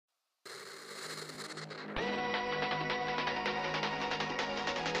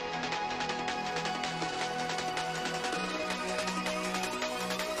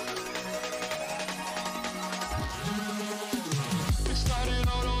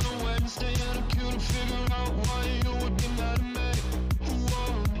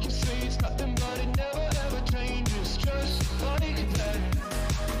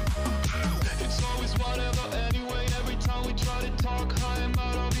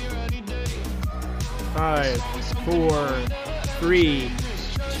5, 4, 3,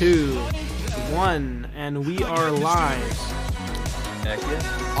 2, 1, and we are live. Heck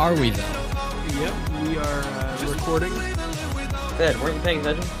yeah. Are we though? Yep, we are recording. Ed, weren't you paying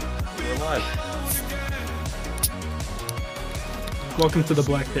attention? We're live. Welcome to the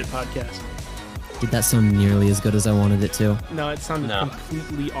Black Pit Podcast. Did that sound nearly as good as I wanted it to? No, it sounded No.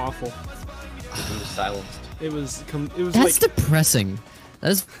 completely awful. I'm just silenced. It was That's like depressing. That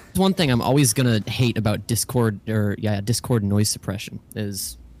is one thing I'm always gonna hate about Discord Discord noise suppression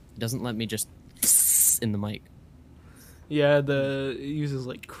is it doesn't let me just in the mic. it uses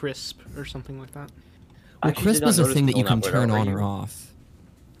like crisp or something like that. I Well, actually crisp did not is a notice thing that you until can now, but turn are on you- or off.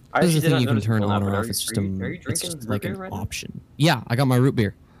 I There's a actually did thing not you can notice turn until on now, or but off. are It's you- just are you it's drinking just root like beer an right now? option. Yeah, I got my root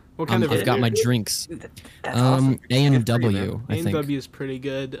beer. What kind of I've root got beer? my drinks. Dude, that's awesome. A and Good for you, W. man. I think. A&W is pretty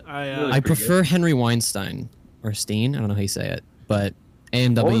good. Really? I pretty prefer Henry Weinstein or Steen. I don't know how you say it, but A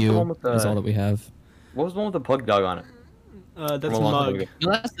and What was the W one with the- is all that we have. What was the one with the pug dog on it? That's From a long time Mug. ago.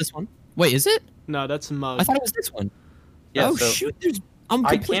 No, that's this one. Wait, is it? No, that's Mug. I thought it was this one. Yeah, oh so shoot! I'm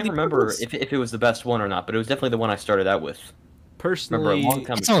I completely can't remember clueless. if it was the best one or not, but it was definitely the one I started out with. Remember, Personally, a long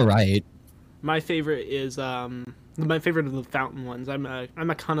time It's ago. all right. my favorite is my favorite of the fountain ones. I'm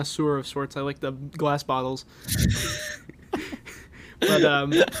a connoisseur of sorts. I like the glass bottles. But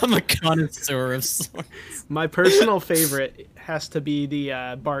I'm a connoisseur of sorts. my personal favorite has to be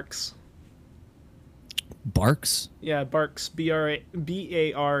the Barks. Barks? Yeah, Barks. Barqs.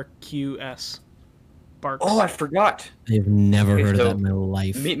 Barks. Oh, I forgot. I've never Okay, heard so of that in my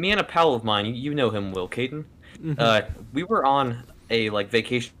life. Me and a pal of mine, you know him, Will Caden. Mhm. We were on a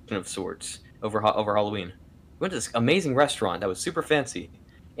vacation of sorts over Halloween. We went to this amazing restaurant that was super fancy,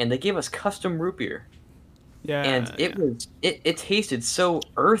 and they gave us custom root beer. Yeah. And it tasted so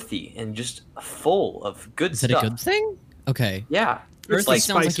earthy and just full of good Is it stuff. a good thing? Okay. Yeah. It's Earthy like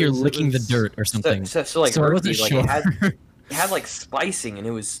sounds like you're spices. It licking was- the dirt or something. So like So I earthy, wasn't like sure. it had like spicing and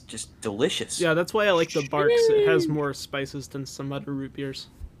it was just delicious. Yeah, that's why I like the Barks. It has more spices than some other root beers.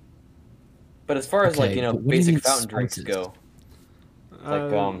 But as far as like, Okay, but what do you basic mean fountain drinks spices? go,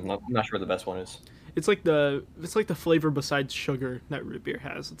 like I'm not sure what the best one is. It's like the flavor besides sugar that root beer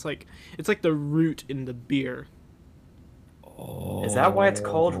has. It's like the root in the beer. Is that why it's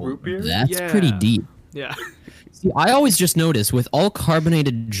called root beer? That's Yeah. pretty deep. Yeah. See, I always just notice with all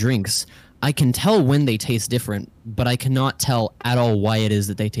carbonated drinks, I can tell when they taste different, but I cannot tell at all why it is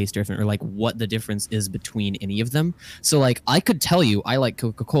that they taste different or like what the difference is between any of them. So like I could tell you I like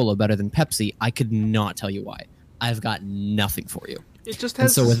Coca-Cola better than Pepsi. I could not tell you why. I've got nothing for you. It just And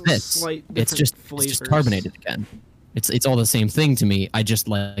has so with this, slight it's different just flavors. carbonated again. It's all the same thing to me. I just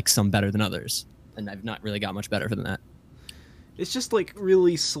like some better than others, and I've not really got much better than that. It's just like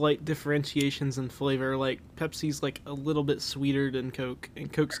really slight differentiations in flavor. Like Pepsi's like a little bit sweeter than Coke,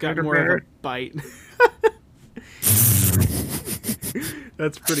 and Coke's got more of a bite.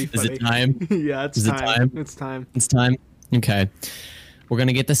 That's pretty Is funny. it time? Yeah, it's Is it time. time? It's time. It's time. Okay, we're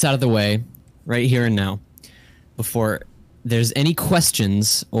gonna get this out of the way right here and now, before there's any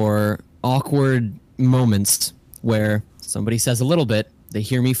questions or awkward moments where somebody says a little bit, they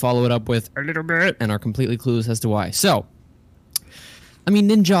hear me follow it up with a little bit, and are completely clueless as to why. So, I mean,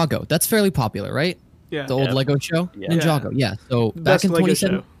 Ninjago, that's fairly popular, right? Yeah. The old Yeah. Lego show? Yeah. Ninjago, yeah. So back Best in Lego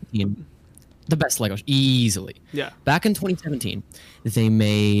 2017, the best Lego show, easily. Yeah. Back in 2017, they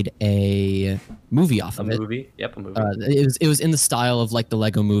made a movie off A of it. movie? Yep, a movie. It was in the style of like the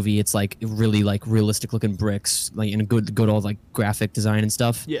Lego movie. It's like really like realistic looking bricks, like in good old like graphic design and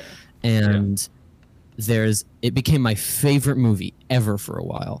stuff. Yeah. And it became my favorite movie ever for a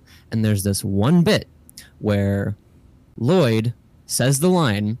while. And there's this one bit where Lloyd says the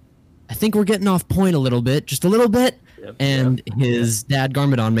line, "I think we're getting off point a little bit, just a little bit." Yep, And yep. his dad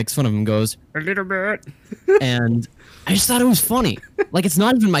Garmadon makes fun of him, goes, "A little bit." And I just thought it was funny. Like, it's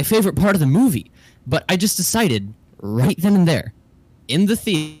not even my favorite part of the movie, but I just decided right then and there, in the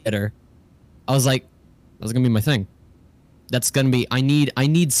theater, I was like, that's gonna be my thing. That's gonna be, I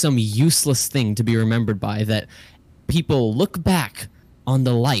need some useless thing to be remembered by, that people look back on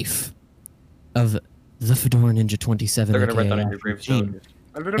the life of the Fedora Ninja 27. They're gonna write that aka on your gravestone.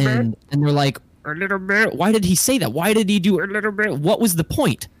 A little bit. and they're like, a little bit. Why did he say that? Why did he do a little bit? What was the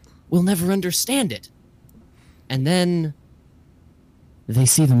point? We'll never understand it. And then they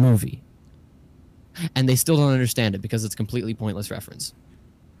see the movie, and they still don't understand it because it's a completely pointless reference.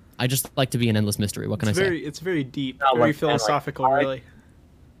 I just like to be an endless mystery. What can I say? It's very deep, Not very like- and, like, philosophical, I- really.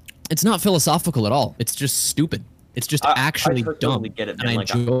 It's not philosophical at all. It's just stupid. It's just actually I dumb. totally get it, and man. I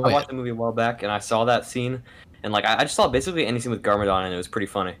Like, I enjoy watched it. the movie a while back, and I saw that scene, and like I just saw basically any scene with Garmadon, and it was pretty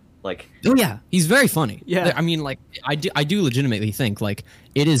funny. Like, Oh yeah, he's very funny. Yeah. I mean, like, I do legitimately think like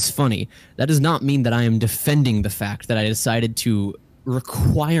it is funny. That does not mean that I am defending the fact that I decided to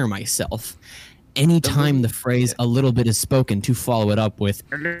require myself anytime the phrase "a little bit" is spoken to follow it up with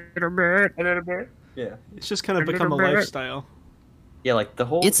a little bit. Yeah. It's just kind of become a lifestyle. Yeah, like the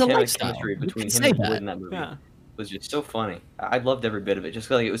whole It's a kind of lifestyle. chemistry You between can him say and that. Wood in that movie Yeah. was just so funny. I loved every bit of it. Just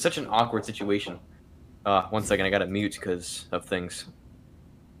like it was such an awkward situation. 1 second, I gotta mute because of things.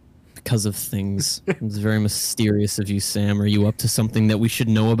 because of things. It's very mysterious of you, Sam. Are you up to something that we should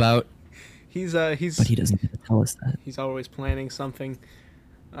know about? He's But he doesn't get to tell us that. he's always planning something.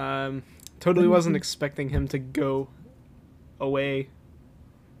 Totally wasn't expecting him to go away.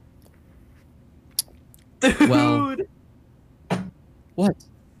 Well, what?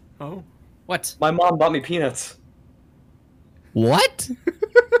 Oh. What? My mom bought me peanuts. What?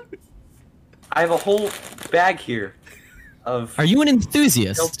 I have a whole bag here of Are you an shelled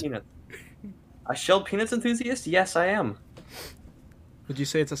enthusiast? peanuts. A shelled peanuts enthusiast? Yes, I am. Would you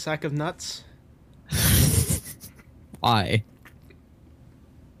say it's a sack of nuts? Why?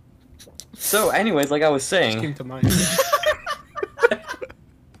 So, anyways, like I was Just saying, came to mind.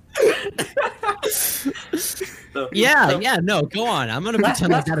 Yeah, no, go on. I'm gonna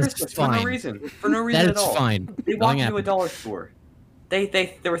pretend like last that is Christmas for no fine. reason. For no reason That at is all. fine. They Nothing walked into a happened. dollar store.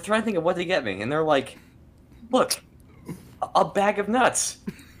 They were trying to think of what to get me, and they're like, "Look, a bag of nuts.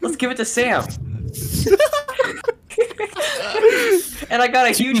 Let's give it to Sam." And I got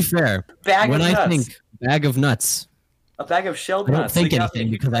a To be huge fair, bag when of I nuts. think bag of nuts, A bag of shelled I don't nuts. think They got me a anything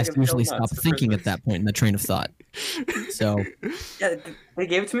huge because I bag of usually shelled stop nuts for thinking at Christmas. that point in the train of thought. So Yeah, they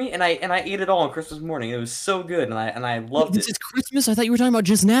gave it to me, and I ate it all on Christmas morning. It was so good, and I loved this it. is Christmas. I thought you were talking about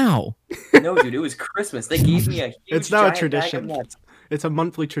just now. No, dude, it was Christmas. They gave me a huge It's now a giant tradition. bag of nuts. It's a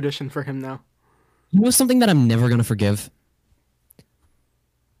monthly tradition for him now. You know something that I'm never gonna forgive?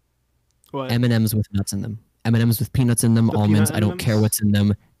 What? M&Ms with nuts in them. M&Ms with peanuts in them. The Almonds. peanut I don't care M&Ms? what's in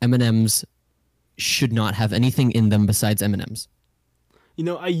them. M&Ms should not have anything in them besides M&Ms. You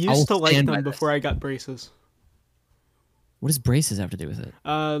know, I I'll used to like stand by them this. before I got braces. What does braces have to do with it?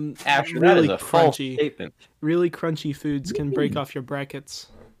 Actually, really that is a false crunchy, statement. really crunchy foods can break off your brackets.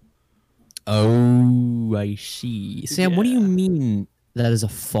 Oh, I see. Sam, what do you Yeah. mean that is a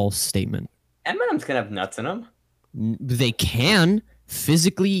false statement? M&M's can have nuts in them. They can.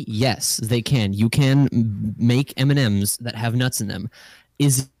 Physically, yes, they can. You can make M&Ms that have nuts in them.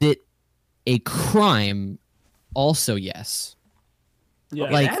 Is it a crime? Also, yes. Yeah.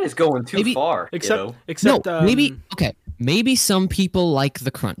 Like, That is going too maybe- far. except, kiddo. except no, maybe okay. Maybe some people like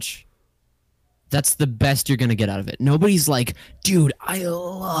the crunch. That's the best you're gonna get out of it. Nobody's like, dude, I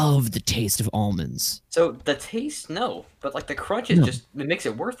love the taste of almonds. So the taste, no, but like the crunch is No. just it makes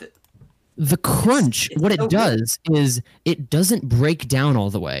it worth it. The crunch, It's what so it does is it doesn't break down all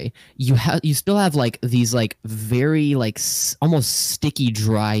the way. You still have like these like very like almost sticky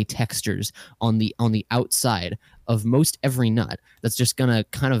dry textures on the outside of most every nut that's just gonna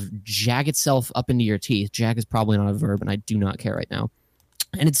kind of jag itself up into your teeth. Jag is probably not a verb, and I do not care right now.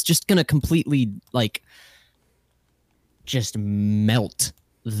 And it's just gonna completely like just melt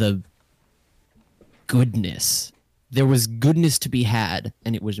the goodness. There was goodness to be had,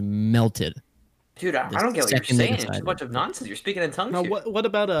 and it was melted. Dude, I The don't get what you're second they saying. It's just a decided. bunch of nonsense. You're speaking in tongues now, here. what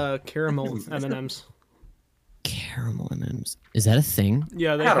about caramel M&Ms? Caramel M&Ms. Is that a thing?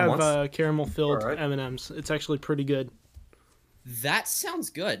 Yeah, they Had 'em have once. caramel filled Alright. M&Ms. It's actually pretty good. That sounds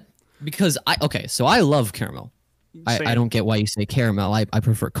good. Because so I love caramel. I Same. don't get why you say caramel. I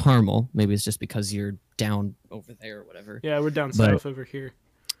prefer caramel. Maybe it's just because you're down over there or whatever. Yeah, we're down But- south over here.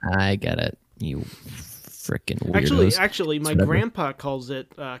 I get it. You freaking weirdos. Actually, my whatever. grandpa calls it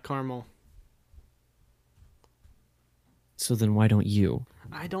caramel. So then why don't you?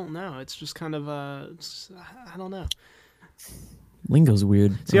 I don't know. It's just kind of I don't know. Lingo's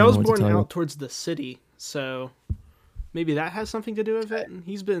weird. See, I don't was know what to born tell you. out towards the city, so maybe that has something to do with it.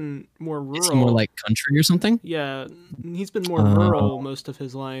 He's been more rural. It's more like country or something. Yeah, he's been more Oh. rural most of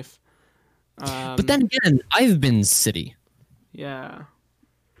his life. But then again, I've been city. Yeah,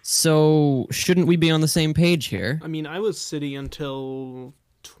 So shouldn't we be on the same page here? I mean, I was city until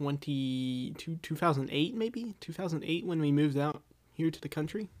 2008, maybe 2008 when we moved out here to the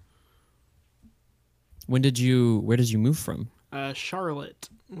country. Where did you move from? Charlotte,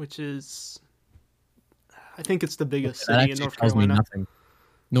 which is, I think it's the biggest That city in actually North tells me Carolina. nothing.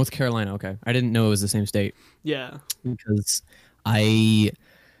 North Carolina, okay. I didn't know it was the same state Yeah, because I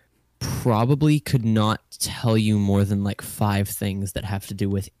probably could not tell you more than like 5 things that have to do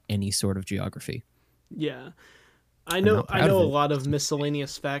with any sort of geography. yeah. I not know proud of a it. lot of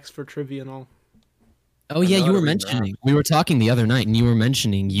miscellaneous facts for trivia and all. Oh I yeah, know you how to were read maps. mentioning. We were talking the other night, and you were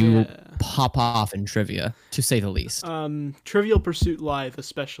mentioning you Yeah. pop off in trivia, to say the least. Trivial Pursuit Live,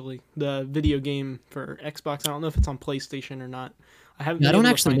 especially the video game for Xbox. I don't know if it's on PlayStation or not. I haven't. Yeah, I been don't able to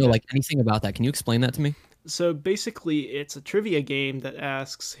actually find know it. like anything about that. Can you explain that to me? So basically, it's a trivia game that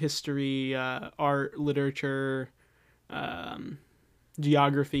asks history, art, literature, um,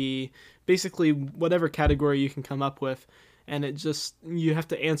 geography, basically whatever category you can come up with, and it just you have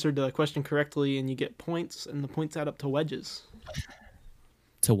to answer the question correctly, and you get points, and the points add up to wedges.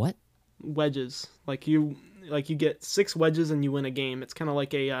 To what? Wedges, like you get 6 wedges and you win a game. It's kind of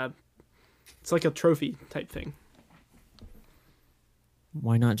like it's like a trophy type thing.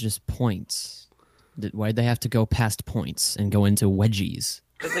 Why not just points? Why'd they have to go past points and go into wedgies?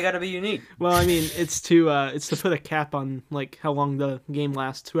 Because they got to be unique. Well, I mean, it's to put a cap on like how long the game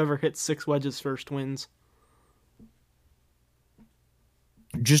lasts. Whoever hits 6 wedges first wins.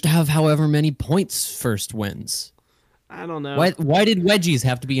 Just have however many points first wins. I don't know. Why did wedgies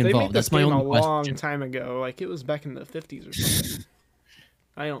have to be They made involved? this That's my game only a long question. time ago. Like it was back in the 50s or something.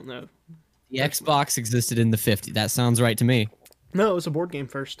 I don't know. The Xbox existed in the 50s. That sounds right to me. No, it was a board game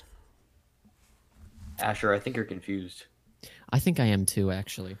first. Asher, I think you're confused. I think I am too,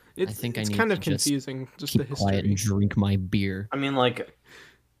 actually. I It's think I it's need kind to of just confusing. Just the keep quiet and history. drink my beer. I mean, like,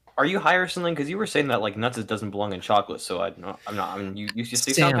 are you high or something? Because you were saying that like nuts doesn't belong in chocolate. So I'm not. I mean, you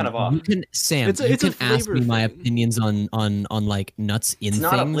sound kind of off. You can It's a ask flavor me my thing. opinions on like nuts in It's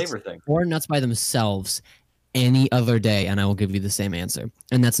not a things flavor thing. or nuts by themselves any other day, and I will give you the same answer.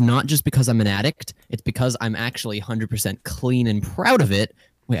 And that's not just because I'm an addict. It's because I'm actually 100% clean and proud of it.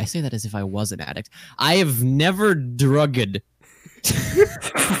 Wait, I say that as if I was an addict. I have never drugged.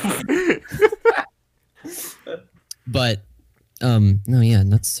 But no, yeah,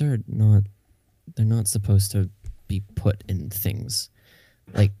 nuts are not, they're not supposed to be put in things.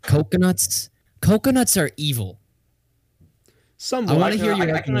 Like coconuts are evil. I Somewhat. want to hear I your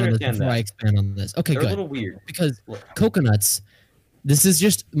can argument on this understand before that. I expand on this. Okay, They're a good. little weird. Because Look, coconuts, this is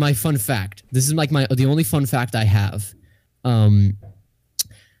just my fun fact. This is like the only fun fact I have.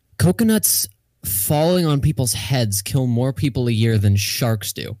 Coconuts falling on people's heads kill more people a year than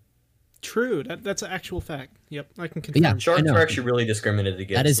sharks do. True. That's an actual fact. Yep, I can confirm. Yeah. Sharks know. are actually really discriminated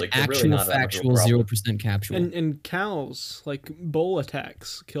against. That is like, they're really actual not that much of a factual problem. 0% captual. And cows, like bull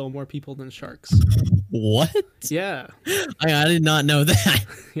attacks, kill more people than sharks. What? Yeah, I did not know that.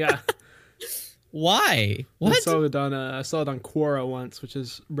 yeah. Why? What? I saw it on Quora once, which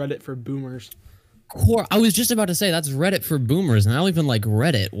is Reddit for boomers. I was just about to say that's Reddit for boomers, and I don't even like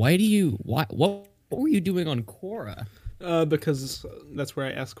Reddit. What were you doing on Quora? Because that's where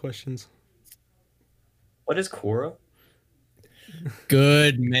I ask questions. What is Quora?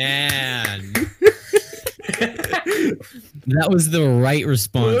 Good man. That was the right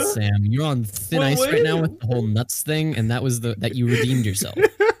response, What? Sam. You're on thin Well, ice right wait. now with the whole nuts thing, and that was that you redeemed yourself.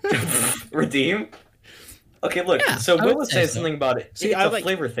 Redeem? Okay, look. Yeah, so I Will would was say saying so. something about it. See, It's I a like-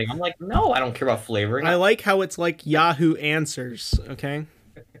 flavor thing. I'm like, no, I don't care about flavoring. I like how it's like Yahoo Answers. Okay.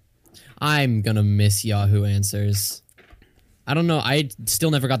 I'm gonna miss Yahoo Answers. I don't know. I still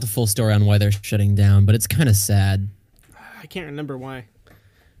never got the full story on why they're shutting down, but it's kind of sad. I can't remember why.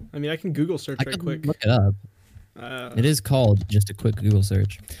 I mean, I can Google search I right could quick. look it up. It is called just a quick Google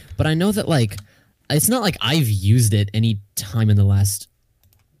search. But I know that like it's not like I've used it any time in the last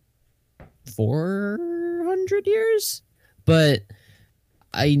 400 years, but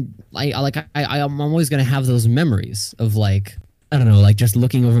I'm always going to have those memories of like I don't know, like just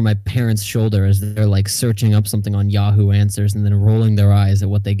looking over my parents' shoulder as they're like searching up something on Yahoo Answers and then rolling their eyes at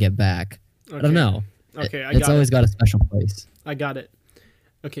what they get back. I don't know. Okay, I It's got always it. got a special place. I got it.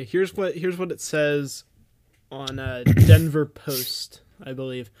 Okay, here's what it says on Denver Post, I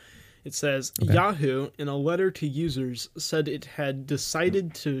believe. It says Okay. Yahoo, in a letter to users, said it had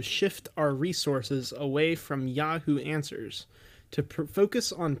decided to shift our resources away from Yahoo Answers to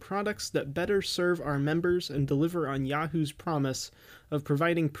focus on products that better serve our members and deliver on Yahoo's promise of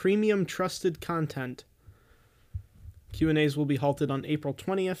providing premium trusted content. Q&As will be halted on April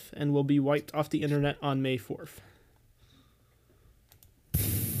 20th and will be wiped off the internet on May 4th.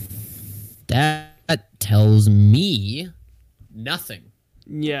 That tells me nothing.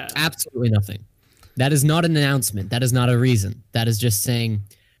 Yeah. Absolutely nothing. That is not an announcement. That is not a reason. That is just saying,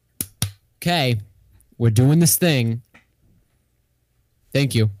 okay, we're doing this thing.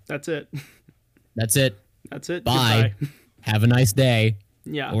 Thank you. That's it. That's it. That's it. Bye. Goodbye. Have a nice day.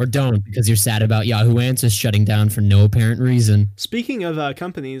 Yeah. Or don't, because you're sad about Yahoo Answers shutting down for no apparent reason. Speaking of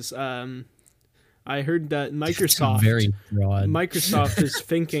companies, I heard that Microsoft Very broad. Microsoft is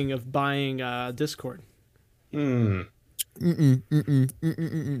thinking of buying Discord. Hmm. Mm-mm, mm-mm,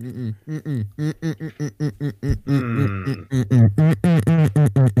 mm-mm, mm-mm, mm-mm, mm-mm, mm-mm,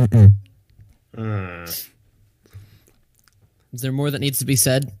 Hmm. mm-mm. Hmm. Is there more that needs to be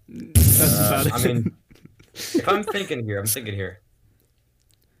said? That's about it. I mean, if I'm thinking here.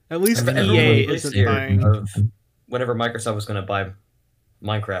 At least I mean, Everyone EA was really isn't scared buying. of whenever Microsoft was going to buy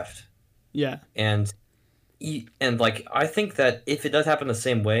Minecraft, Yeah, and like I think that if it does happen the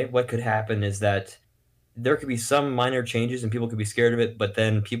same way, what could happen is that there could be some minor changes and people could be scared of it, but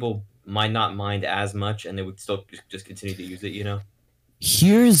then people might not mind as much and they would still just continue to use it, you know?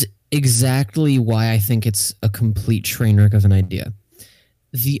 Here's exactly why I think it's a complete train wreck of an idea.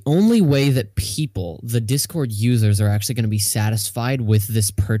 The only way that people, the Discord users, are actually going to be satisfied with this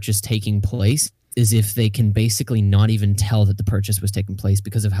purchase taking place is if they can basically not even tell that the purchase was taking place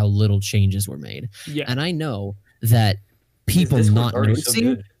because of how little changes were made. yeah, And I know that people Discord's not already so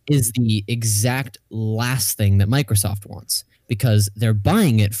noticing good. is the exact last thing that Microsoft wants because they're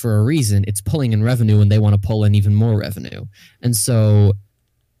buying it for a reason. It's pulling in revenue and they want to pull in even more revenue. And so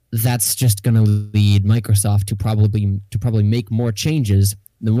that's just going to lead Microsoft to probably make more changes.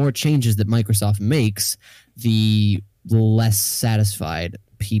 The more changes that Microsoft makes, the less satisfied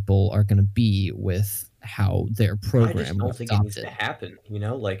people are going to be with how their I just program don't was think it needs to adopted. happen, you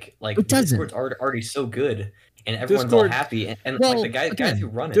know? Like It doesn't. Discord's already so good and everyone's all Discord- happy and Well, like the guys again, who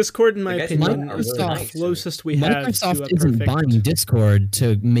run it. Discord, in my The guys who run opinion, it are is really the nice. closest we have to Microsoft a isn't perfect. buying Discord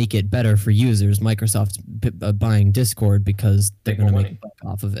to make it better for users. Microsoft's buying Discord because they're Make going to more make a buck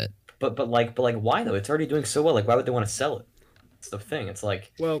off of it. But like why though? It's already doing so well. Like why would they want to sell it? It's the thing. It's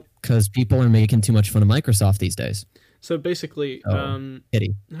like Well, Because people are making too much fun of Microsoft these days. so basically, Oh.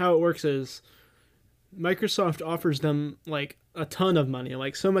 Pity. how it works is Microsoft offers them like a ton of money,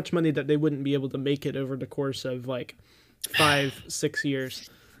 like so much money that they wouldn't be able to make it over the course of like 5-6 years,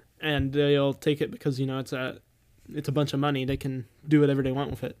 and they'll take it because it's a bunch of money. They can do whatever they want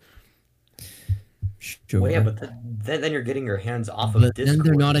with it. Sure. well, yeah, but then you're getting your hands off of But Discord. then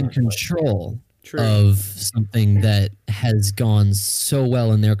they're not in man. Like, control True, of something that has gone so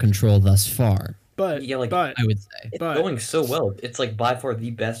well in their control thus far, but yeah, like- but I would say. it's but- going so well. It's like by far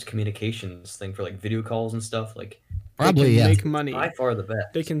the best communications thing for like video calls and stuff. Like they Probably, can yeah. make money. by far the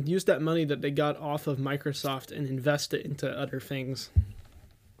best. They can use that money that they got off of Microsoft and invest it into other things.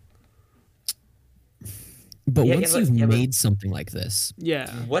 But Yeah, once yeah, but- you've yeah, but- made something like this,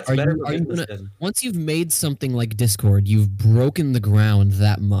 Yeah, What's Are better you- for are you business gonna- than once you've made something like Discord, you've broken the ground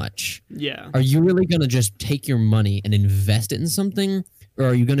that much. yeah. Are you really going to just take your money and invest it in something, or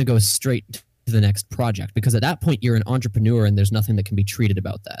are you going to go straight to the next project? Because at that point, you're an entrepreneur, and there's nothing that can be treated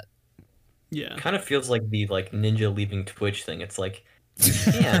about that. Yeah. kind of feels like the like Ninja leaving Twitch thing. It's like you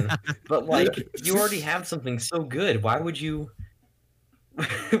can, but like you already have something so good. Why would you?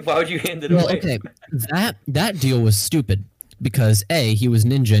 Why would you hand it Well, away? okay, that deal was stupid because A, he was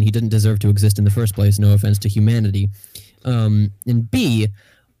ninja and he didn't deserve to exist in the first place. No offense to humanity, and B,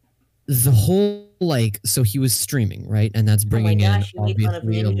 the whole so he was streaming, right, and that's bringing gosh, in you made fun of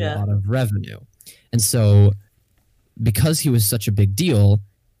obviously a Ninja. lot of revenue, and so because he was such a big deal,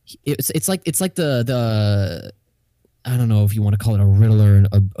 it's like the I don't know if you want to call it a riddle or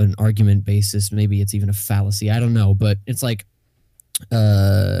an argument basis. Maybe it's even a fallacy. I don't know, but it's like,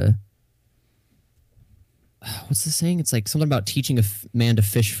 what's the saying? It's like something about teaching a man to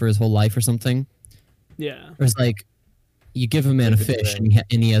fish for his whole life or something. Yeah. Or it's like you give a man a Good fish thing.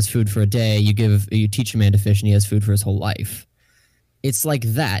 and he has food for a day. You teach a man to fish and he has food for his whole life. It's like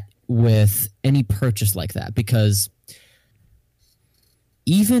that with any purchase like that because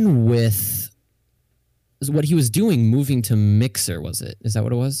even with what he was doing, moving to Mixer, was it? Is that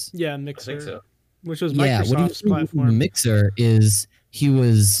what it was? Yeah, I Mixer, think so. which was Yeah, what he was Microsoft's doing with platform. Mixer is he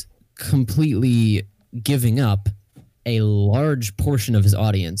was completely giving up a large portion of his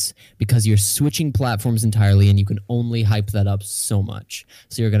audience because you're switching platforms entirely and you can only hype that up so much.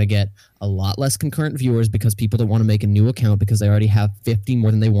 So you're going to get a lot less concurrent viewers because people don't want to make a new account because they already have 50 more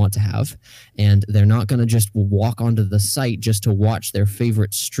than they want to have. And they're not going to just walk onto the site just to watch their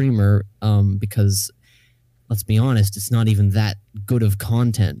favorite streamer because let's be honest, it's not even that good of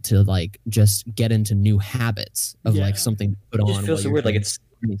content to like just get into new habits of Yeah. like something to put It on. just feels while so you're weird. Like doing it's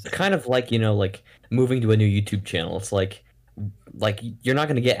anything. kind of like like moving to a new YouTube channel. It's like you're not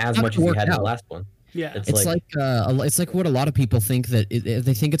going to get as Not much gonna as you work had in the out. last one. Yeah. It's like it's like what a lot of people think that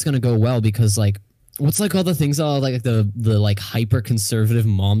they think it's going to go well because like what's like all the things all like the like hyper conservative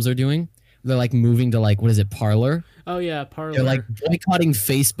moms are doing. They're like moving to like what is it, Parlor? Oh yeah, Parlor. They're like boycotting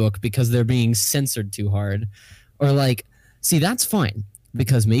Facebook because they're being censored too hard. Or like, see, that's fine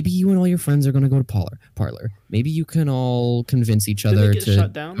because maybe you and all your friends are going to go to Parlor. Maybe you can all convince each Didn't other it get to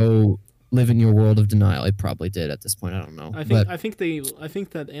shut down? go. live in your world of denial. It probably did at this point. I don't know. I But think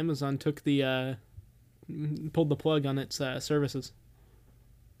that Amazon took the pulled the plug on its services.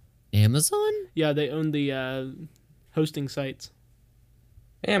 Amazon? Yeah, they own the hosting sites.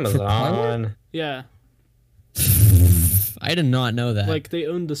 Amazon. Yeah, I did not know that. like they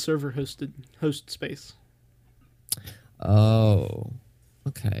own the server host space. Oh,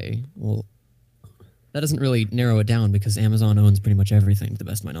 okay. Well, that doesn't really narrow it down because Amazon owns pretty much everything, to the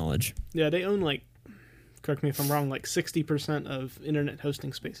best of my knowledge. Yeah, they own like, correct me if I'm wrong, like 60% of internet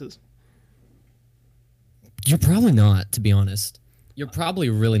hosting spaces. You're probably not, to be honest. You're probably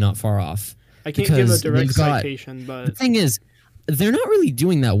really not far off. I can't give a Because direct they've got- citation, The but thing is, they're not really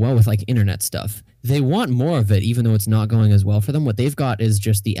doing that well with like internet stuff. They want more of it, even though it's not going as well for them. What they've got is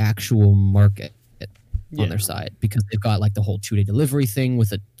just the actual market yeah. on their side because they've got like the whole 2-day delivery thing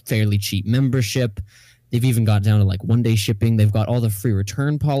with a fairly cheap membership. They've even got down to like 1-day shipping. They've got all the free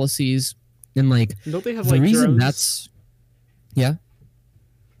return policies. And like Don't they have the like reason drones? that's yeah,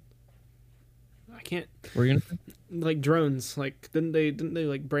 I can't what were you gonna say? like drones. Like didn't they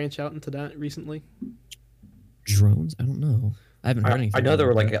like branch out into that recently? Drones? I don't know. I haven't heard anything. I know there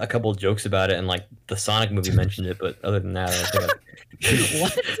were about like a couple of jokes about it, and like the Sonic movie mentioned it, but other than that, I don't think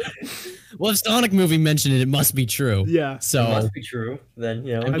What? Well, if Sonic movie mentioned it, it must be true. Yeah. it So must be true. Then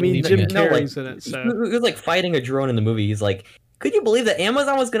you know, I I mean, believe Jim it. No, like, Carrey's in it, he so was like fighting a drone in the movie. He's like, could you believe that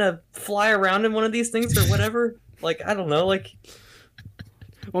Amazon was gonna fly around in one of these things or whatever? Like, I don't know. Like,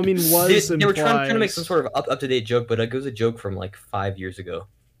 well, I mean, was they were trying to make implies- some sort of up to date joke, but it was a joke from like 5 years ago.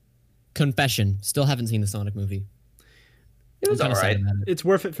 confession, still haven't seen the Sonic movie. It was I'm kinda sad alright. about it. It's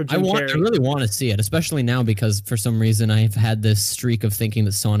worth it for I Jim I Carrey. really want to see it, especially now because for some reason I've had this streak of thinking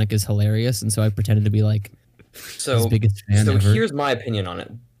that Sonic is hilarious, and so I pretended to be like his So, biggest fan so ever. here's my opinion on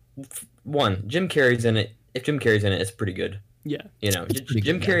it. One, Jim Carrey's in it. If Jim Carrey's in it, it's pretty good. Yeah, You know, It's pretty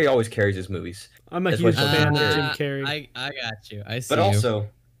Jim good, yeah. Carrey always carries his movies. I'm a That's huge what fan of Jim Jim Carrey- Carrey. I got you. I see. But also,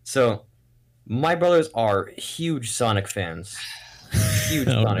 so my brothers are huge Sonic fans. Huge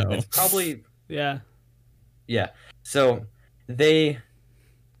Oh, Sonic no. fans. Probably, Yeah, yeah. So they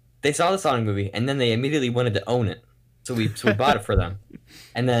saw the Sonic movie and then they immediately wanted to own it. So we bought it for them.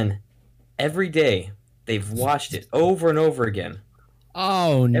 And then every day they've watched it over and over again.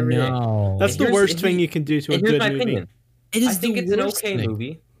 Oh Every day. no, that's the here's- worst and thing he- you can do to a And here's good my movie. opinion. it is I think the it's an worst okay thing.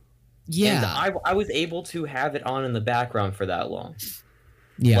 movie. Yeah, And I was able to have it on in the background for that long.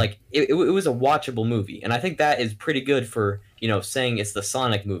 yeah. Like it was a watchable movie, and I think that is pretty good for saying it's the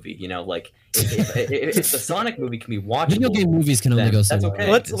Sonic movie. Like if the Sonic movie can be watchable, Video game movies can only then go so that's well. okay.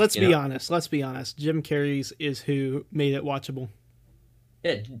 Let's you be know. honest. Let's be honest. Jim Carrey's is who made it watchable.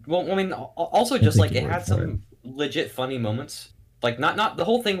 Yeah, well, I mean, also I'll just take like your it word had for some legit funny moments. Like not the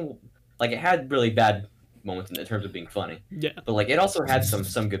whole thing. Like it had really bad moments in terms of being funny, Yeah, but like it also had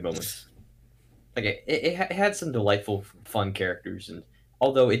some good moments. Like it had some delightful, fun characters, and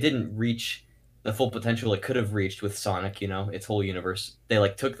although it didn't reach the full potential it could have reached with Sonic, its whole universe, they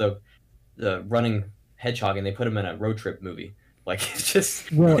like took the running hedgehog and they put him in a road trip movie. Like it's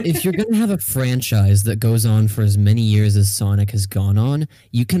just Well, if you're gonna have a franchise that goes on for as many years as Sonic has gone on,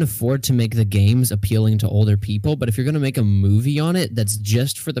 you can afford to make the games appealing to older people. But if you're gonna make a movie on it that's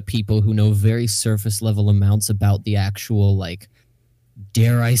just for the people who know very surface level amounts about the actual, like,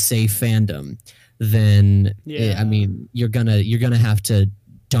 dare I say, fandom, then Yeah. I mean, you're gonna have to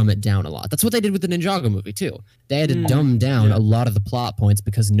dumb it down a lot. That's what they did with the Ninjago movie too. They had to Mm, dumb down yeah. a lot of the plot points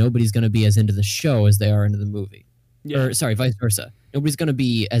because nobody's gonna be as into the show as they are into the movie. yeah. Or sorry, vice versa. Nobody's going to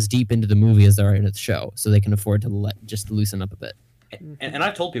be as deep into the movie as they are into the show, so they can afford to just loosen up a bit. and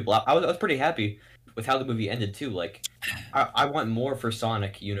I've told people I was pretty happy with how the movie ended too. Like I want more for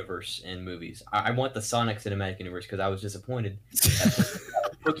Sonic universe in movies. I want the Sonic cinematic universe because I was disappointed that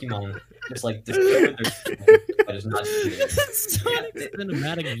Pokemon just like destroyed their by just not doing it. Sonic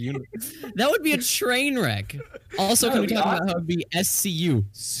Cinematic Universe. That would be a train wreck. Also, No, can we it'd be talk about awesome. how it would be SCU?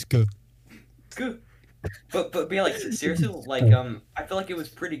 Ska. It's good. But be like seriously, like I feel like it was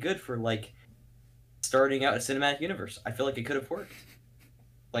pretty good for like starting out a cinematic universe. I feel like it could have worked.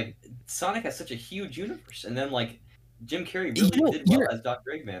 Like Sonic has such a huge universe, and then like Jim Carrey really did well as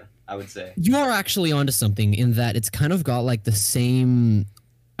Dr. Eggman, I would say. You are actually onto something in that it's kind of got like the same,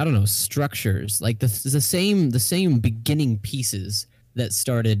 I don't know, structures, like the same beginning pieces that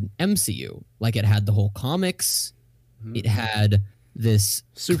started MCU. Like it had the whole comics, it had this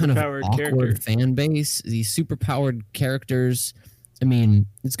kind of Superpowered awkward character. fan base, these superpowered characters. I mean,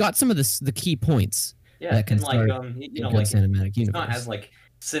 it's got some of the key points. Yeah, That can and like start you in know, good like cinematic it's universe. not as like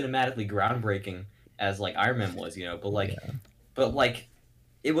cinematically groundbreaking as like Iron Man was, but like Yeah. but like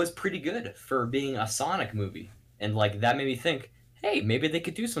it was pretty good for being a Sonic movie. And like that made me think, hey, maybe they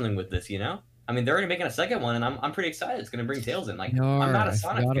could do something with this, you know? I mean, they're already making a second one, and I'm pretty excited. It's gonna bring Tails in. Like, I'm not a I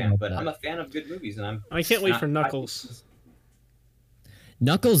Sonic forgot fan, about but that. I'm a fan of good movies, and I can't wait and for I- Knuckles.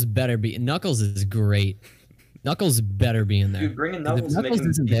 Knuckles better be. Knuckles is great. Knuckles better be in there. Dude, bringing 'Cause if Knuckles and making him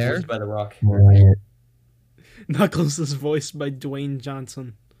isn't be there, voiced by The Rock. Knuckles is voiced by Dwayne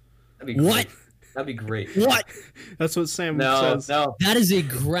Johnson. That'd be great. What? That'd be great. What? That's what Sam No, says. no, That is a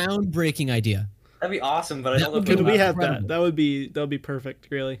groundbreaking idea. that'd be awesome, but I don't know if Could it'll we happen. have that? Incredible. That would be perfect,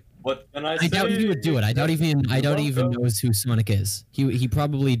 really. What can I I doubt he would do it. I doubt even knows who Sonic is. He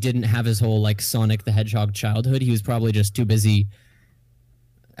probably didn't have his whole like Sonic the Hedgehog childhood. He was probably just too busy,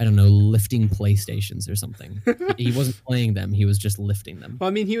 I don't know, lifting PlayStations or something. He wasn't playing them. He was just lifting them. Well,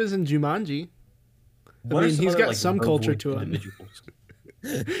 I mean, he was in Jumanji. What I are mean, some he's other, got like, some low culture voice to him. individuals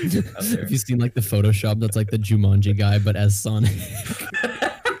out there? Have you seen like the Photoshop that's like the Jumanji guy but as Sonic?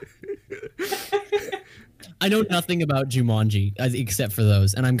 I know nothing about Jumanji except for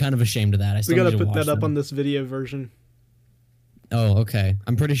those, and I'm kind of ashamed of that. I We still gotta need to put watch that up them. on this video version. Oh, okay.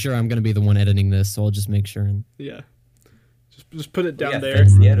 I'm pretty sure I'm gonna be the one editing this, so I'll just make sure. And Yeah. Just put it down Yeah, there.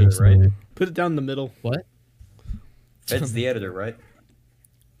 Fed's the editor, right? Put it down the middle. What? Fed's the editor, right?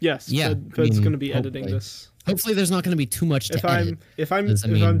 Yes. Yeah, Fed's I mean, gonna be editing hopefully. this. Hopefully, there's not gonna be too much to If edit. I'm 'cause, I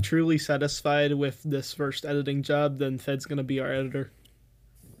if I'm mean- truly satisfied with this first editing job, then Fed's gonna be our editor.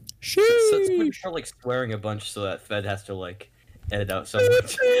 So it's Sheesh. like start like swearing a bunch so that Fed has to like edit out so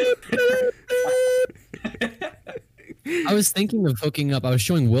much. I was thinking of hooking up. I was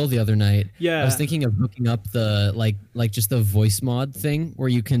showing Will the other night. Yeah. I was thinking of hooking up the like just the voice mod thing where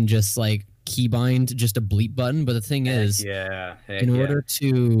you can just like keybind just a bleep button. But the thing is, yeah, heck in yeah. order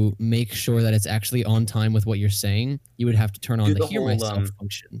to make sure that it's actually on time with what you're saying, you would have to turn on Do the the hear whole, myself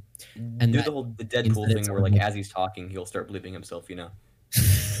function. and do that the whole the means Deadpool that thing it's where like on- as he's talking he'll start bleeping himself, you know.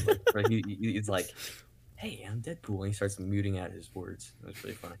 Right, he's like, "Hey, I'm Deadpool," and he starts muting out his words. That's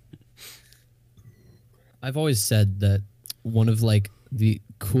really funny. I've always said that one of like the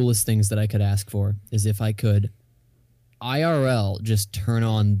coolest things that I could ask for is if I could IRL just turn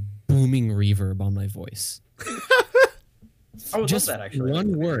on booming reverb on my voice. I would Just love that actually.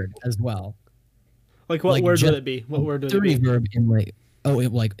 one word as well. Like what Like, word just would it be? What word would The it be? reverb in like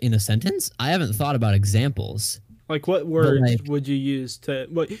like in a sentence? I haven't thought about examples. Like what word like- would you use to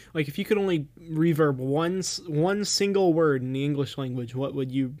what? Like if you could only reverb one single word in the English language, what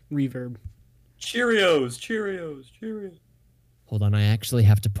would you reverb? Cheerios, Cheerios, Cheerios. Hold on, I actually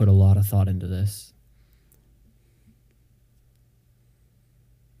have to put a lot of thought into this.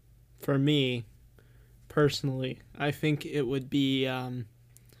 For me, personally, I think it would be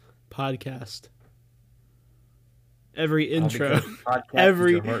podcast. Every intro,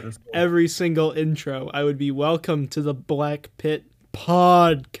 every single intro, I would be welcome to the Black Pit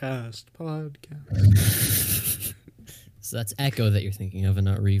podcast. So that's echo that you're thinking of and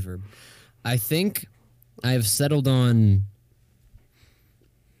not reverb. I think I've settled on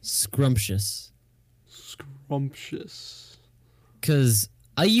scrumptious. Scrumptious. Because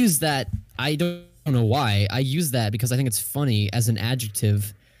I use that, I don't know why. I use that because I think it's funny as an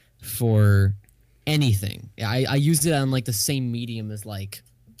adjective for anything. I use it on like the same medium as like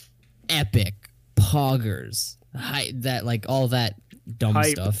epic, poggers, that like all that dumb Hype.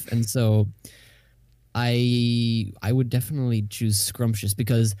 stuff. And so I would definitely choose scrumptious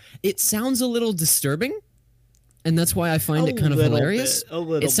because it sounds a little disturbing, and that's why I find it kind of hilarious. A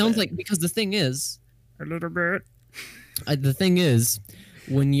little. It sounds bit. like because the thing is, a little bit. the thing is,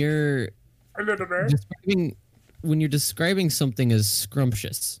 when you're A little bit. describing something as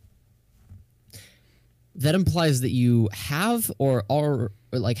scrumptious, that implies that you have or are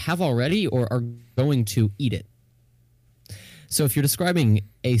like have already or are going to eat it. So if you're describing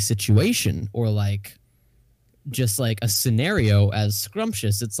a situation or like just like a scenario as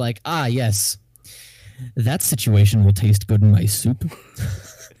scrumptious, it's like, ah, yes, that situation will taste good in my soup.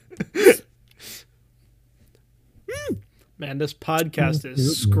 Man, this podcast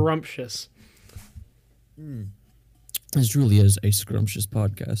is scrumptious. This truly is a scrumptious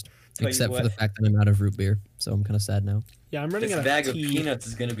podcast. Tell you Except for what. the fact that I'm out of root beer, so I'm kind of sad now. Yeah, I'm running This out bag of of tea. peanuts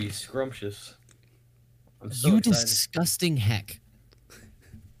is gonna be scrumptious. I'm so You excited. disgusting heck.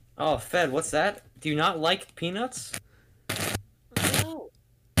 Oh, Fed, what's that? Do you not like peanuts?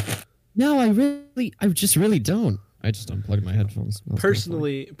 No, I just really don't. I just unplugged my headphones. That's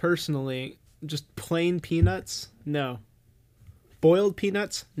Personally, just plain peanuts? No. Boiled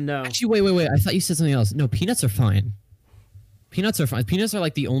peanuts? No. Actually, wait. I thought you said something else. No, peanuts are fine. Peanuts are fine. Peanuts are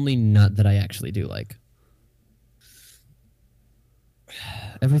like the only nut that I actually do like.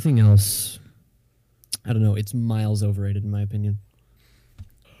 Everything else, I don't know. It's miles overrated in my opinion.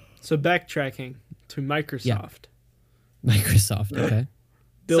 So backtracking to Microsoft. Microsoft. Okay.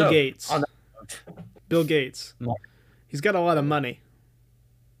 Bill So, Gates. on that note, Bill Gates. Mark. He's got a lot of money.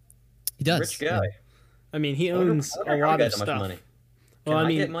 He does. rich guy. I mean, he I wonder- owns I a wonder how he lot got of that much stuff. money. Well, Can I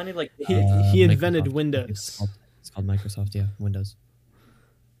I get mean, money like he invented Microsoft. Windows. It's called Microsoft. Yeah, Windows.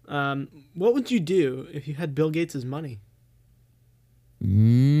 What would you do if you had Bill Gates' money? I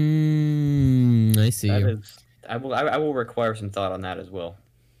see. that is? I will require some thought on that as well.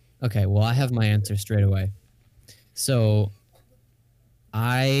 Okay, well, I have my answer straight away. So,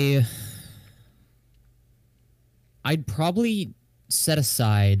 I'd probably set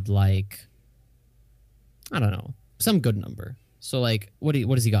aside like, I don't know, some good number. So like, what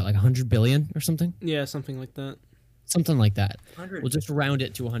does he got? Like 100 billion or something? Yeah, something like that. Something like that. 100. We'll just round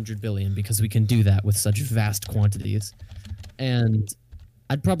it to 100 billion because we can do that with such vast quantities. And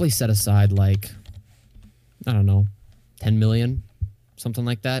I'd probably set aside like, I don't know, 10 million, something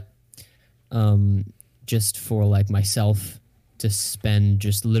like that. Just for like myself to spend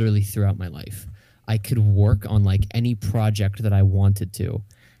just literally throughout my life. I could work on like any project that I wanted to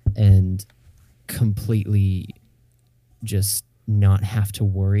and completely just not have to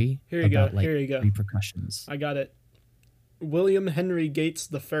worry Here you go, about like here you go. repercussions. I got it. William Henry Gates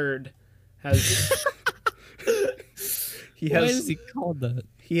III has Why is he called that?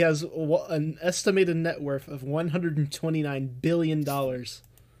 he has an estimated net worth of $129 billion.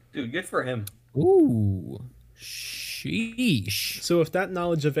 Dude, good for him. Ooh, sheesh. So with that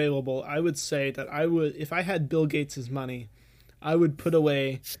knowledge available, I would say that I would, if I had Bill Gates' money, I would put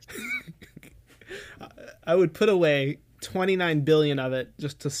away I would put away 29 billion of it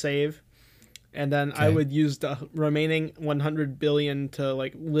just to save, and then I Okay. would use the remaining 100 billion to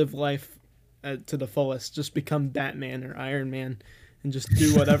like live life to the fullest, just become Batman or Iron Man and just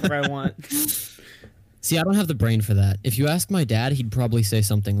do whatever I want. See, I don't have the brain for that. If you ask my dad, he'd probably say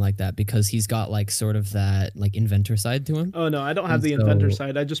something like that because he's got like sort of that like inventor side to him. Oh no, I don't have And the inventor so-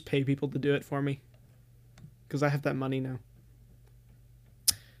 side. I just pay people to do it for me because I have that money now.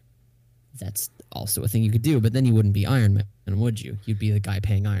 That's also a thing you could do, but then you wouldn't be Iron Man, would you? You'd be the guy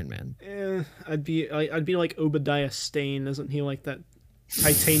paying Iron Man. I'd be like Obadiah Stane, isn't he? Like that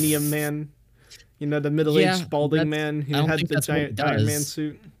titanium man, you know, the middle-aged Yeah, balding that's- man who I don't had think the that's what giant it Iron Man does.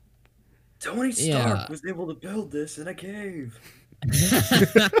 suit. Tony Yeah. Stark was able to build this in a cave.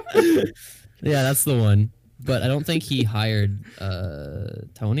 Yeah, that's the one. But I don't think he hired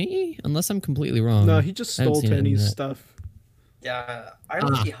Tony, unless I'm completely wrong. No, he just I haven't stole seen it in Tony's that. stuff. Yeah, I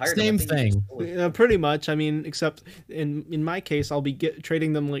don't think he hired him. I same think he just thing. stole it. Yeah, pretty much. I mean, except in my case, I'll be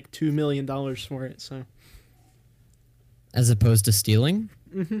trading them like $2 million for it. So As opposed to stealing?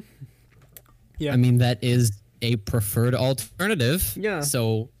 yeah, I mean, that is a preferred alternative. Yeah.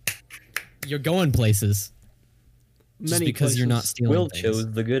 So you're going places. Just many because you're not places. stealing Will things.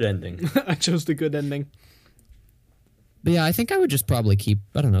 chose the good ending. I chose the good ending. But yeah, I think I would just probably keep,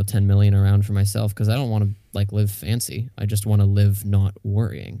 I don't know, 10 million around for myself because I don't want to like live fancy. I just want to live not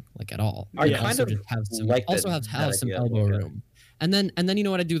worrying like at all. I And kind also of just have some, like also that- have that some idea. elbow Okay. room. And then you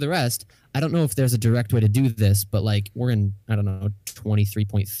know what I do the rest? I don't know if there's a direct way to do this, but like we're in, I don't know,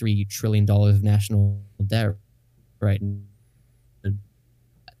 $23.3 trillion of national debt right.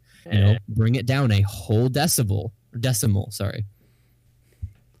 You know, bring it down a whole decimal, sorry.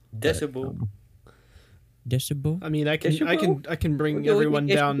 Decibel. Decibel? I mean, I can bring Would you like everyone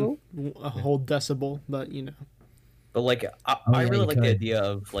me down a whole decibel, but you know. But like, I yeah, really you like the could. idea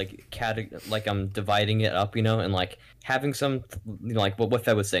of like like I'm dividing it up, you know, and like having some, you know, like what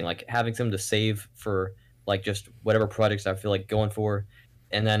Fed was saying, like having some to save for like just whatever projects I feel like going for,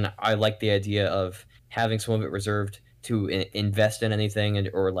 and then I like the idea of having some of it reserved to invest in anything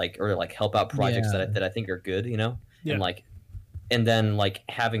or like help out projects Yeah. that I think are good, you know, Yeah. and then like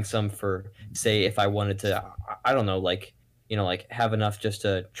having some for say if I wanted to, I don't know, like you know, like have enough just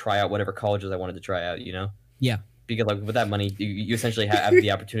to try out whatever colleges I wanted to try out, you know. Yeah. Because like with that money, you essentially have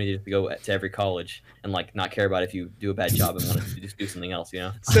the opportunity to go to every college and like not care about if you do a bad job and want to just do something else, you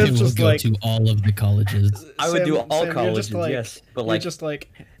know. I Sam's will just go like to all of the colleges. I would do Sam, all you're colleges, just like, yes, but you're like just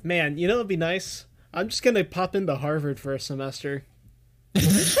like, man, you know what'd be nice? I'm just gonna pop into Harvard for a semester. I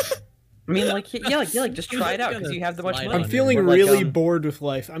mean, like like just try it out because you have the much Slide money. on I'm feeling Or, like, really bored with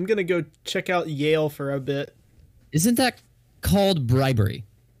life. I'm gonna go check out Yale for a bit. Isn't that called bribery?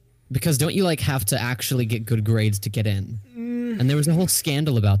 Because don't you like have to actually get good grades to get in? And there was a whole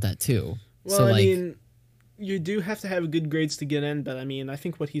scandal about that too. Well, so I like, mean, you do have to have good grades to get in, but I mean, I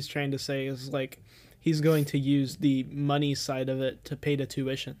think what he's trying to say is like he's going to use the money side of it to pay the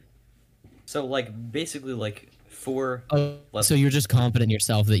tuition. So like basically like for oh, Let's- so you're just confident in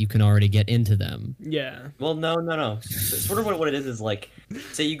yourself that you can already get into them. Yeah. well no. Sort of what it is like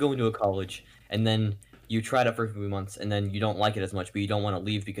say you go into a college and then you try it out for a few months, and then you don't like it as much, but you don't want to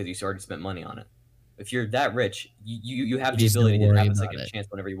leave because you already spent money on it. If you're that rich, you have You the just don't ability to worry have a about second it. chance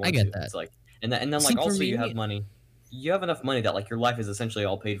whenever you I want get to. that. It's like, and then See, like for also you me- have money, you have enough money that like your life is essentially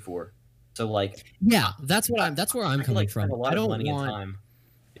all paid for. So like, Yeah, that's where I'm I could, coming like, from. spend a lot I of don't money and want time.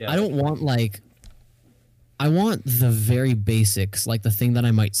 Yeah. I don't want like I want the very basics, like the thing that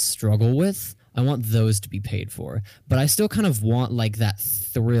I might struggle with. I want those to be paid for. But I still kind of want like that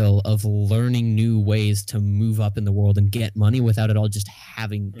thrill of learning new ways to move up in the world and get money without it all just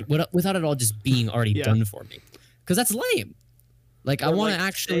without it all just being already Yeah. done for me. Cuz that's lame. Like I Or, want like, to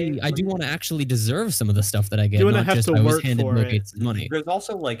actually say, I do like- want to actually deserve some of the stuff that I get, You wanna not have just to I was work handed for Bill it. Gates' money. There's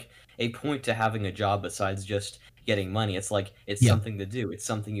also like a point to having a job besides just getting money. It's like it's Yeah. something to do. It's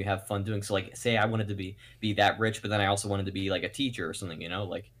something you have fun doing. So like, say I wanted to be that rich, but then I also wanted to be like a teacher or something. You know,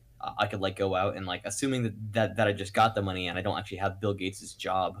 like I could like go out and like assuming that I just got the money and I don't actually have Bill Gates'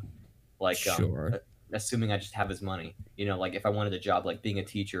 job. Like Sure. assuming I just have his money. You know, like if I wanted a job like being a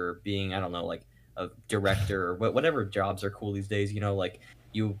teacher, or being I don't know like a director or whatever jobs are cool these days. You know, like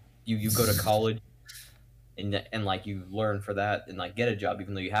you go to college. And like you learn for that and like get a job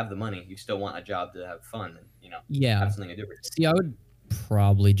even though you have the money, you still want a job to have fun and Yeah. have something to do with it. See, I would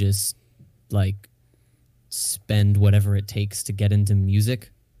probably just like spend whatever it takes to get into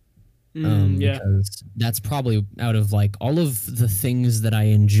music. Yeah. Because that's probably out of like all of the things that I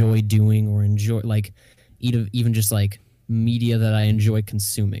enjoy doing or enjoy like even just like media that I enjoy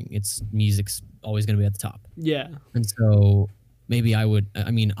consuming. It's music's always going to be at the top. Yeah. And so maybe I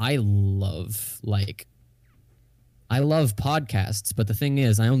mean, I love podcasts, but the thing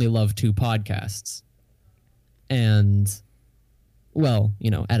is I only love 2 podcasts. And well,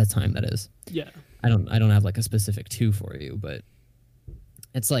 at a time that is. Yeah. I don't have like a specific 2 for you, but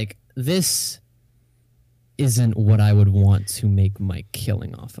it's like this isn't what I would want to make my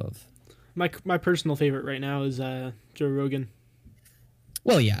killing off of. My personal favorite right now is Joe Rogan.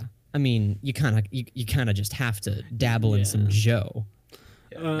 Well, yeah. I mean, you kind of just have to dabble in some Joe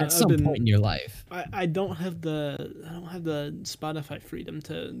at some point in your life. I don't have the Spotify freedom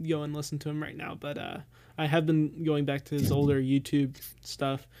to go and listen to him right now, but I have been going back to his older YouTube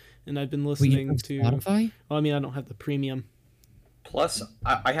stuff, and I've been Wait, you listening have to. Spotify? Well, I mean, I don't have the premium. Plus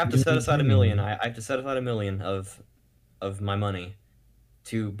I have to You set can aside pay $1 me. million. I have to set aside $1 million of my money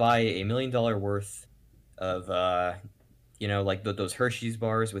to buy $1 million worth of like those Hershey's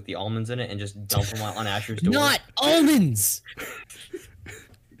bars with the almonds in it and just dump them on Asher's door. Not almonds.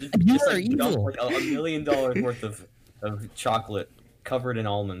 You are like, dump, evil. like $1 million worth of chocolate covered in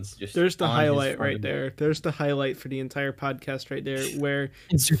almonds. Just There's the on his highlight front right door. there. There's the highlight for the entire podcast right there, where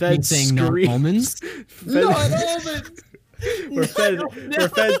It's your Fed feet saying not scream- almonds. Fed, almonds. where Fed, where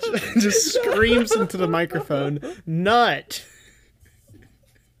Fed just screams into the microphone, "Nut!"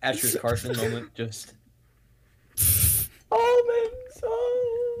 Asher's Carson moment. Just almonds.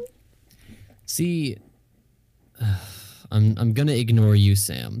 Oh. See, I'm gonna ignore you,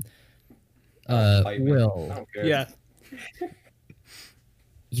 Sam. Fight me. I Will, don't care. Yeah,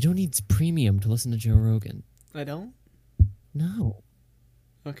 you don't need premium to listen to Joe Rogan. I don't. No.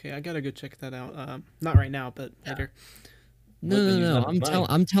 Okay, I gotta go check that out. Not right now, but later. No, Well, then no, use no. that as money.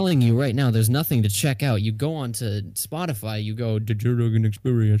 I'm telling you right now, there's nothing to check out. You go onto Spotify, you go to Joe Rogan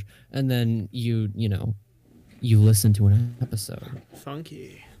Experience, and then you listen to an episode.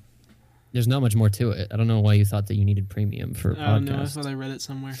 Funky. There's not much more to it. I don't know why you thought that you needed premium for Oh no, I podcasts. thought I read it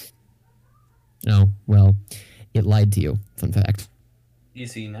somewhere. Oh, well, it lied to you. Fun fact. You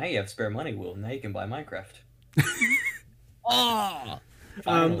see, now you have spare money, Will. Now you can buy Minecraft. Oh!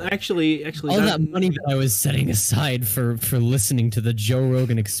 Finally. Actually, All that money that I was setting aside for listening to the Joe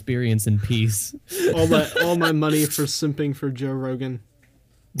Rogan Experience in peace. all my money for simping for Joe Rogan.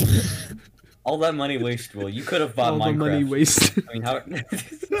 All that money wasted, Will. You could have bought All Minecraft. the money wasted. I mean,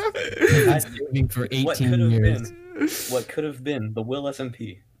 how? Saving for what could 18 have years. been? What could have been the Will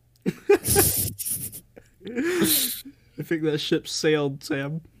SMP? I think that ship sailed,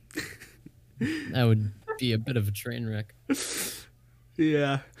 Sam. That would be a bit of a train wreck.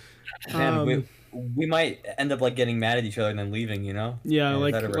 Yeah. Man, we might end up like getting mad at each other and then leaving. You know? Yeah, If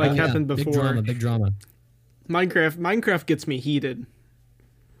like that ever like happens. happened before. Big drama. Minecraft gets me heated.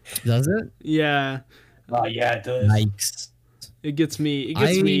 Does it? Yeah, Oh yeah, it does. Yikes. it gets me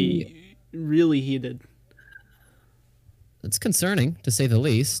really heated. It's concerning, to say the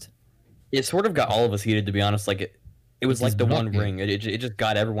least. It sort of got all of us heated, to be honest. Like it was like the One Exactly. Ring. It just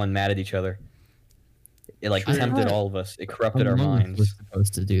got everyone mad at each other. It like True. tempted all of us. It corrupted our Among Us was minds.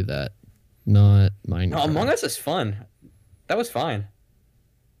 supposed to do that, not Minecraft. No, Among Us is fun. That was fine.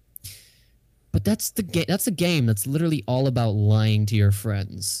 But that's the game. That's a game that's literally all about lying to your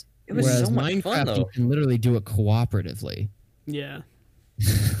friends. It was Whereas so much Minecraft, fun you though. can literally do it cooperatively. Yeah.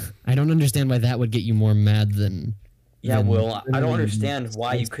 I don't understand why that would get you more mad than. Yeah, than Will, I don't literally understand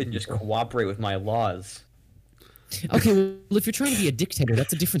why you killing couldn't just people. cooperate with my laws. Okay, well, if you're trying to be a dictator,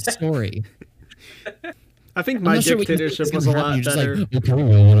 that's a different story. I think I'm my not sure what you think dictatorship is was a gonna happen. lot You're just better. like, okay,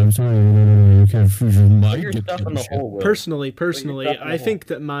 well, what I'm saying, you can't freeze my Put your stuff in the dictatorship. hole, Will. Personally, stuff in I the think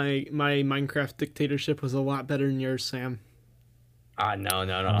that my Minecraft dictatorship was a lot better than yours, Sam. No. I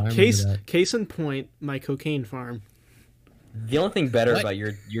remember Case that. case in point, my cocaine farm. The only thing better What? about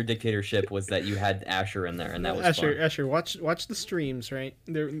your dictatorship was that you had Asher in there, and that was Asher, fun. Asher, watch the streams, right?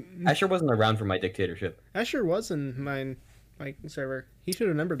 There, Asher wasn't around for my dictatorship. Asher was in my server. He should have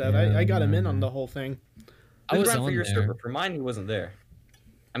remembered that. Yeah, I got him in on the whole thing. I He was around for on your there. server. For mine, he wasn't there.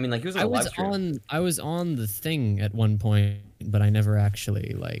 I mean, like he was on I a live was stream. I was on the thing at one point, but I never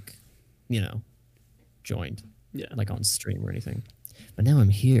actually joined Yeah. like on stream or anything. But now I'm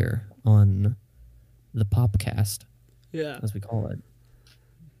here on the Popcast, Yeah. as we call it.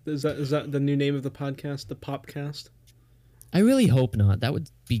 Is that the new name of the podcast? The Popcast? I really hope not. That would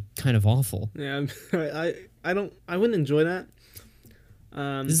be kind of awful. Yeah. I wouldn't enjoy that.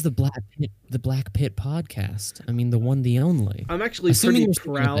 This is the Black Pit podcast. I mean, the one, the only. I'm actually Assuming pretty we're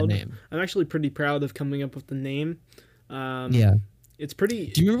sticking with that proud. name. I'm actually pretty proud of coming up with the name. Yeah. It's pretty.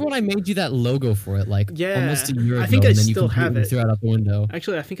 Do you remember when I made you that logo for it? Like Yeah, almost a year ago, I think I and then you still have completely it. threw it out the window.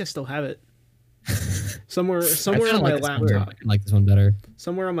 Actually, I think I still have it. Somewhere I on kinda my like this one. laptop. I like this one better.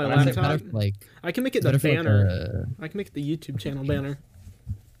 Somewhere on my I like it laptop. Better for, like I can make it the better for, like, banner. I can make it the YouTube channel banner.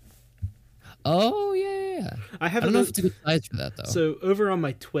 Oh yeah. I I have don't know a if it's a good size for that though. So over on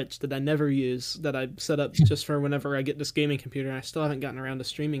my Twitch that I never use, that I set up just for whenever I get this gaming computer, I still haven't gotten around to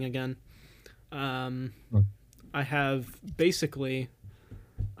streaming again. I have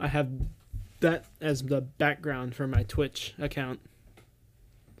that as the background for my Twitch account.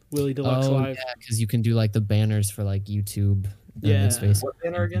 Willie Deluxe oh Live. yeah, because you can do like the banners for like YouTube. And Yeah. its face. What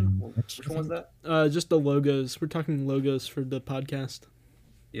banner again? Which Which one was that? Just the logos. We're talking logos for the podcast.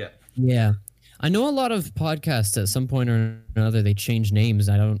 Yeah. Yeah. I know a lot of podcasts at some point or another they change names.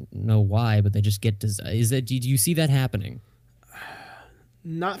 I don't know why, but they just get do you see that happening?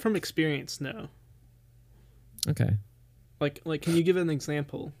 Not from experience, no. Okay. Like, can you give an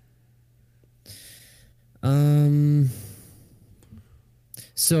example?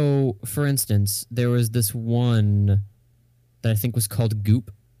 So, for instance, there was this one that I think was called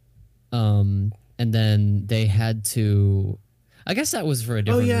Goop. And then they had to I guess that was for a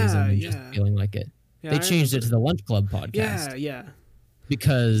different yeah, reason than just yeah. feeling like it. Yeah, They I changed it to remember. the Lunch Club podcast. Yeah.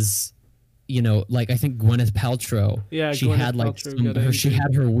 Because like I think Gwyneth Paltrow, Yeah, she Gwyneth had like Paltrow got she angry.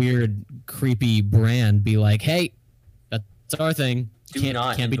 had her weird creepy brand be like, "Hey, that's our thing. Do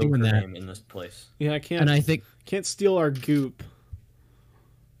not Can't be invoke doing her that." name in this place. Yeah, I can't. And I think Can't steal our goop.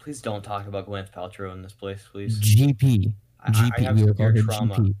 Please don't talk about Gwyneth Paltrow in this place, please. GP, I GP, have we will severe call her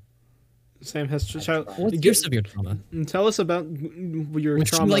trauma. GP. Sam has child. What's Get- your severe trauma? Tell us about your Was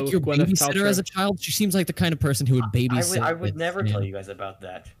she trauma like with your Gwyneth babysitter Paltrow. as a child? She seems like the kind of person who would babysit. I would with, never you know. tell you guys about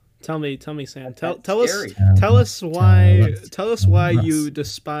that. Tell me, Sam. Tell That's us. scary. Tell us why. us. Tell us why you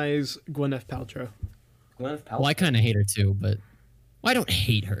despise Gwyneth Paltrow. Gwyneth Paltrow. Well, I kind of hate her too, but I don't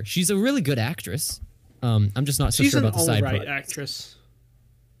hate her. She's a really good actress. I'm just not so She's sure an about the side alright projects. actress.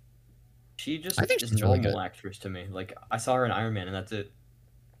 She just I think is she's really normal good. actress to me. Like I saw her in Iron Man, and that's it.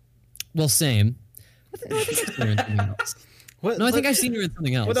 Well, same. I think I've seen her in something else. What? No, I think I've seen her in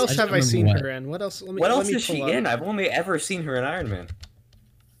something else. What else just have don't I remember seen what. her in? What else? Let me, What let else me is she pull up. in? I've only ever seen her in Iron Man.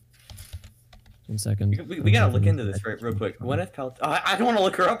 1 second. We gotta look into this real quick. Gwyneth Paltrow. I don't want to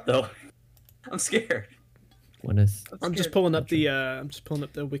look her up though. I'm scared. Gwyneth. I'm just scared. pulling up the. I'm just pulling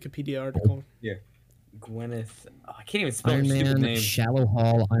up the Wikipedia article. Gwyneth. Oh, I can't even spell Iron her stupid Man, name. Shallow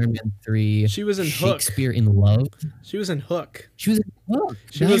Hall, Iron Man 3. She was in Hook. Shakespeare in Love. She was in Hook. She was in Hook.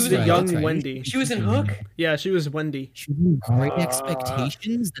 She That's was the right, young that's right. Wendy. She was in Hook. Yeah, she was Wendy. She was in Great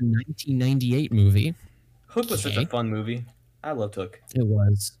Expectations, the 1998 movie. Hook was such Okay. a fun movie. I loved Hook. It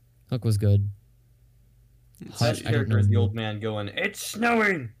was. Hook was good. Best I don't character is the know. old man going, "It's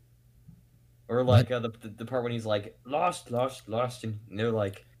snowing," or like the part when he's like, "Lost," and they're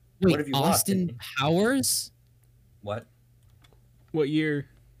like, Wait, "What have you lost?" Austin Powers? What? What year?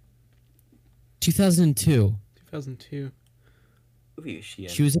 2002. 2002. Movie is she in?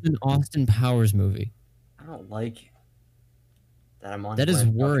 She was in an Austin Powers movie. I don't like that. I'm on. That is Gwyneth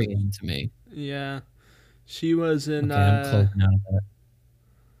Paltrow's- worrying to me. Yeah, she was in. Okay, I'm closing out of that.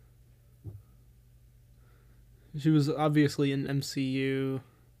 She was obviously in MCU.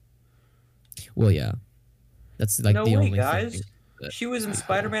 Well, yeah. That's like No the way, only guys. thing. that- She was in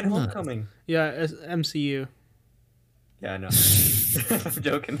Spider-Man: Hold on. Homecoming. Yeah, MCU. Yeah, I know. I'm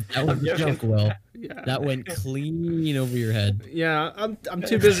joking. That was I'm a joking. joke, Will. Yeah. That went clean over your head. Yeah, I'm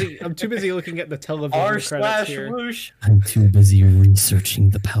too busy. I'm too busy looking at the television credits here. r/whoosh. I'm too busy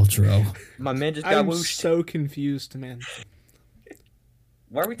researching the Paltrow. My man just got I'm whooshed. so confused, man.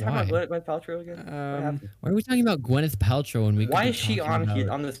 Why are we talking Why? about Gwyneth Paltrow again? What happened? Why are we talking about Gwyneth Paltrow when we could Why be is she talking on about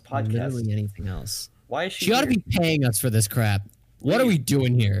here on this podcast? literally anything else? Why is she? She ought to here? be paying us for this crap. What are we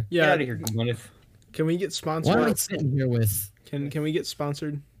doing here? Get Yeah, out of here, Gwyneth. can we get Why sponsored? are we sitting here with? Can we get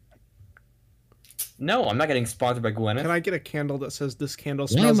sponsored? No, I'm not getting sponsored by Gwyneth. Can I get a candle that says this candle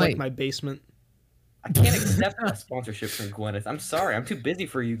Why smells am like I- my basement? I can't accept a sponsorship from Gwyneth. I'm sorry. I'm too busy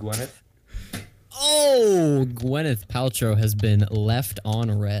for you, Gwyneth. Oh, Gwyneth Paltrow has been left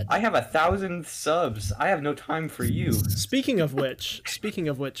on red. I have 1,000 subs. I have no time for you. Speaking of which,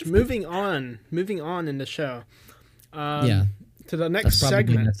 moving on in the show. Yeah, To the that's next probably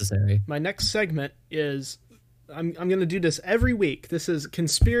segment. necessary. My next segment is I'm gonna do this every week. This is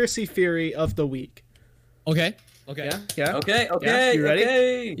conspiracy theory of the week. Okay. Okay. Yeah, yeah. Okay, Yeah, okay, you ready?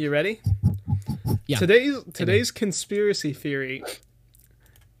 okay. You ready? Yeah. Today's conspiracy theory.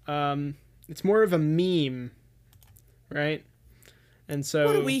 It's more of a meme, right? And so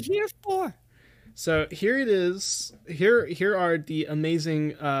What are we here for? So here it is. Here are the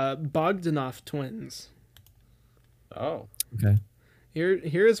amazing Bogdanov twins. Oh. Okay.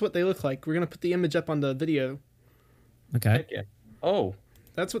 Here is what they look like. We're gonna put the image up on the video. Okay. Heck yeah. Oh.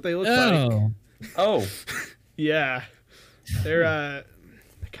 That's what they look like. Oh. Oh. Yeah, they're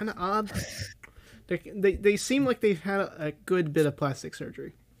kind of odd. They seem like they've had a good bit of plastic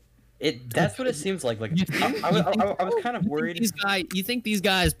surgery. That's what it seems like. Like You I was kind of worried. You think these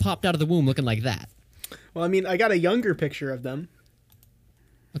guys popped out of the womb looking like that? Well, I mean, I got a younger picture of them,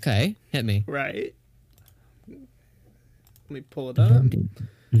 Okay, hit me. right? Let me pull it up.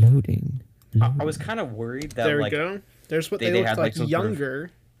 Loading. I was kind of worried that There we like go. There's what they they look had, like like, some sort of-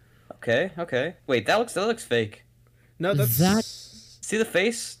 younger. okay. Wait, that looks fake. No, that's That- See the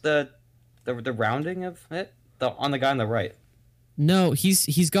face, the rounding of it, on the guy on the right. No,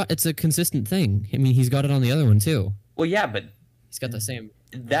 he's got it's a consistent thing. I mean, he's got it on the other one too. Well, yeah, but He's got the same.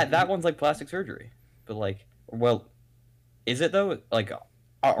 that one's like plastic surgery. But like, well, is it though? Like,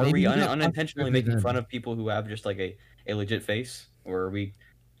 are Maybe we you got unintentionally plastic making surgery fun of people who have just like a legit face, or are we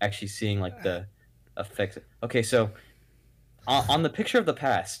actually seeing like the effects? Okay, so on the picture of the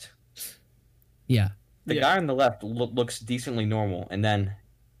past, Yeah. the Yeah. guy on the left looks decently normal, and then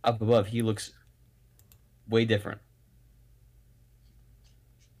up above he looks way different.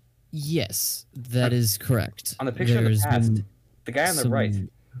 Yes, that is correct. On the picture of There's the past, been the guy on the some- right,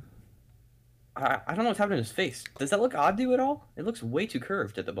 I don't know what's happening to his face. Does that look odd to you at all? It looks way too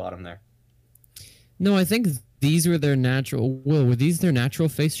curved at the bottom there. No, I think these were their natural. Will, were these their natural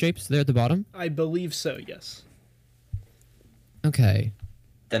face shapes there at the bottom? I believe so. Yes. Okay.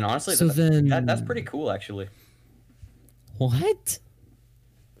 Then honestly, So then- that's pretty cool actually. What?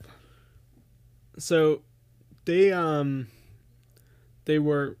 So they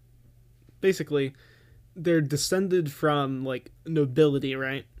were basically they're descended from like nobility,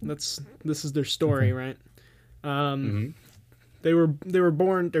 right? This is their story, right? Mhm. They were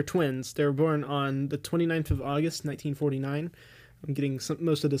born. They're twins. They were born on the 29th of August, 1949. I'm getting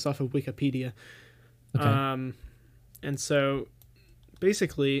most of this off of Wikipedia. Okay. And so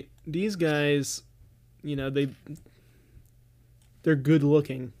basically these guys, you know, they're good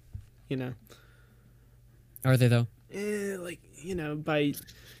looking, you know. Are they though? Like, you know,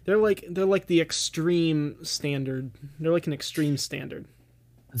 they're like the extreme standard. They're like an extreme standard.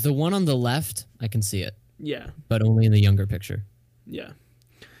 The one on the left, I can see it, Yeah. but only in the younger picture. Yeah.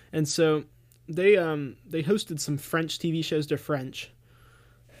 And so they hosted some French TV shows. They're French.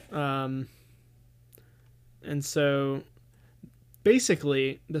 And so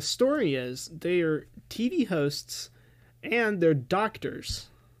basically the story is they are TV hosts and they're doctors.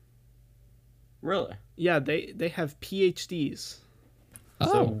 Really? Yeah, they have PhDs.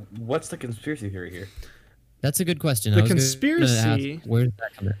 Oh, So what's the conspiracy theory here? that's a good question. The I was gonna conspiracy- ask, where did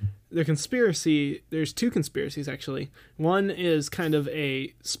that come in? The conspiracy, there's two conspiracies actually. One is kind of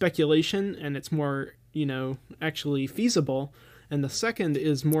a speculation and it's more, you know, actually feasible. And the second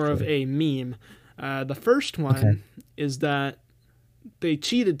is more of a meme. The first one Okay. is that they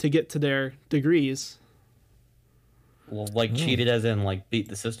cheated to get to their degrees. Well, like cheated as in like beat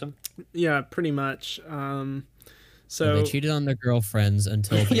the system? Yeah, pretty much. So So they cheated on their girlfriends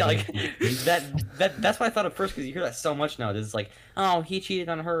until they Yeah, like that's what I thought at first because you hear that so much now. It's like, oh, he cheated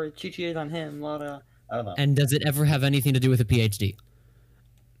on her, she cheated on him, I don't know. And does it ever have anything to do with a PhD?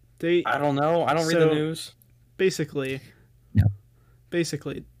 they I don't know. I don't read So- the news. basically No.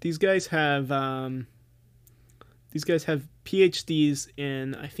 these guys have These guys have PhDs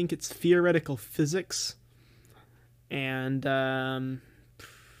in, I think it's theoretical physics, and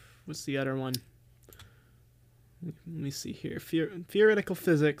what's the other one? Let me see here. Theoretical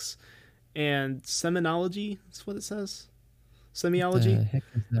physics and semiology. That's what it says.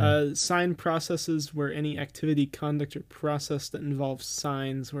 Semiology. Sign processes where any activity, conduct, or process that involves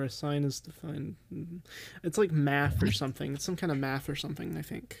signs, where a sign is defined. It's like math or something. It's some kind of math or something, I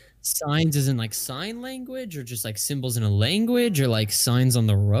think. Signs isn't like sign language, or just like symbols in a language, or like signs on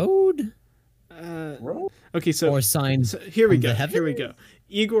the road? Okay, so, or signs. so here we from go. the Here we go.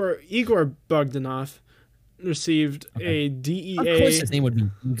 Igor Bogdanov received a DEA. Of course, his name would be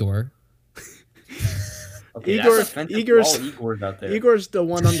Igor. Okay, Igor- that's offensive to Igor's- all Igors out there. Igor's the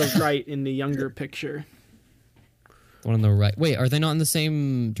one on the right in the younger picture. The one on the right. Wait, are they not in the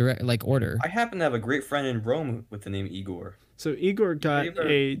same direct order? I happen to have a great friend in Rome with the name Igor. So Igor got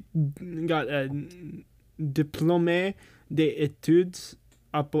a diplôme d'études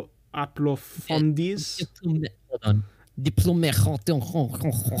approfondies. Hold on. Diplômé.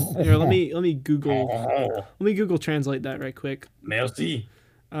 Here, let me Google translate that right quick. Merci.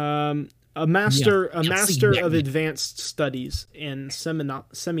 A master Yeah. of advanced studies in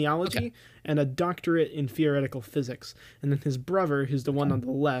semiology and a doctorate in theoretical physics. And then his brother, who's the one on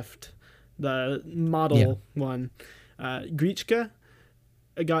the left, the model one, Grichka,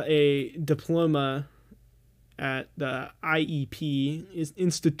 got a diploma at the IEP,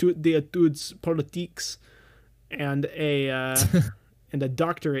 Institut d'études politiques, and a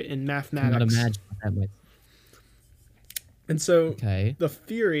doctorate in mathematics. Not imagine what that might. And so Okay. the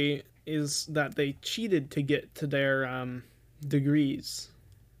theory is that they cheated to get to their degrees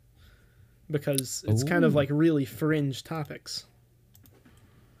because it's kind of Ooh. like really fringe topics.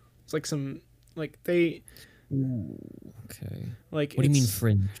 It's like some they Okay. like What do you mean it's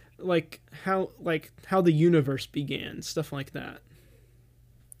fringe? like how the universe began, stuff like that.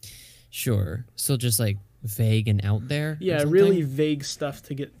 Sure. So just like vague and out there. or Yeah, something? really vague stuff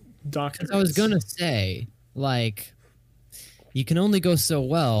to get doctorates. 'Cause I was gonna say, like, you can only go so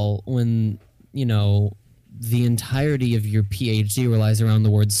well when the entirety of your PhD relies around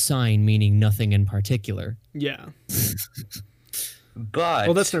the word sign, meaning nothing in particular. Yeah. But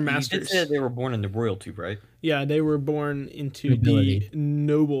Well, that's their You masters. did say they were born into royalty, right? Yeah, they were born into Nobility. the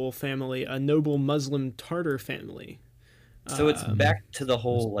noble family, a noble Muslim Tartar family. So it's back to the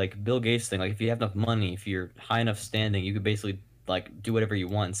whole like Bill Gates thing. Like if you have enough money, if you're high enough standing, you could basically like do whatever you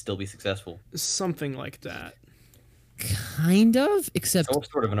want and still be successful. Something like that. Kind of, except So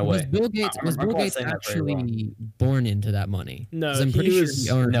sort of in a was way. Bill Gates I'm- was I'm Bill not Gates saying that very actually born into that money? No, 'Cause I'm he pretty sure was-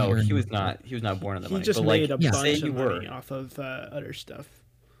 he earned- No, earned he was it. not. He was not born in the He money. just but made like, a say bunch you of were, money off of other stuff.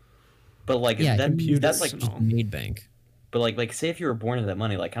 but like Yeah, that, computers that's like, and all. Made bank. but like say if you were born into that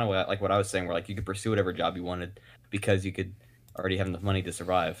money, like kind of like what I was saying, where like you could pursue whatever job you wanted because you could already have enough money to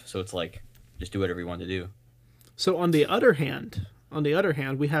survive. So it's like just do whatever you want to do. So on the other hand,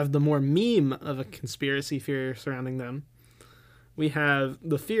 we have the more meme of a conspiracy theory surrounding them. We have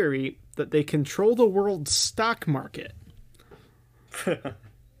the theory that they control the world's stock market,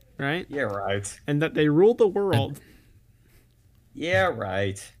 right? Yeah, right. And that they rule the world. Yeah,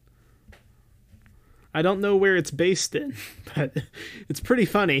 right. I don't know where it's based in, but it's pretty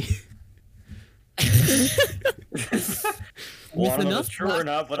funny. Well, I don't know if enough it's true or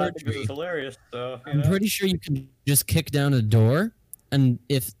not, but I think this surgery. is hilarious. So you I'm know. pretty sure you can just kick down a door, and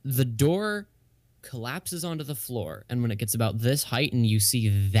if the door collapses onto the floor, and when it gets about this height and you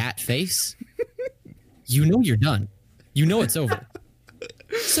see that face, you know you're done. You know it's over.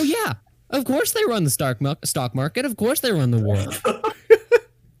 So yeah, of course they run the stock market. Of course they run the world.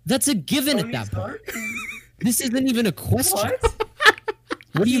 That's a given at Tony that point. Stark? This isn't even a question. What?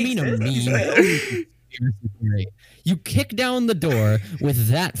 What do you mean a exists? meme? You kick down the door with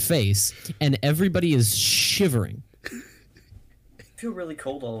that face, and everybody is shivering. I feel really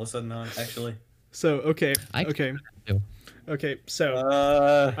cold all of a sudden now, actually. So okay. I do.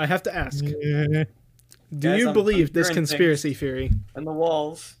 So I have to ask: Do Guys, you I'm believe this hearing conspiracy theory? And the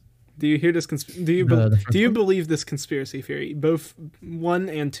walls. Do you hear this? Do you The first do you one? believe this conspiracy theory? Both 1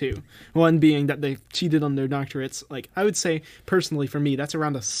 and 2. 1 being that they cheated on their doctorates. Like I would say personally, for me, that's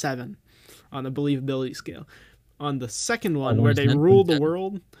around a 7 on the believability scale. On the second one, where worse they than rule the 10?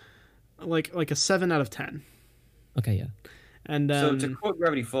 world, like a 7 out of 10. Okay, yeah. And So to quote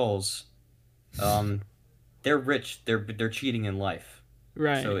Gravity Falls, they're rich. They're cheating in life.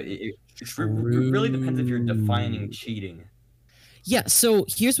 right. So it really depends if you're defining cheating. Yeah, so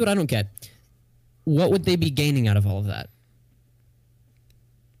here's what I don't get. What would they be gaining out of all of that?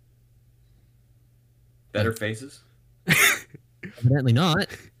 Better faces. Evidently not.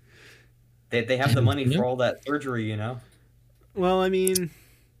 They have the money You know? for all that surgery, you know. Well, I mean,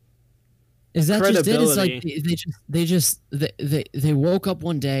 Is that just it? It's like credibility. they woke up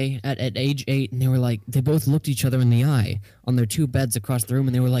one day at age 8 and they were like, they both looked each other in the eye on their two beds across the room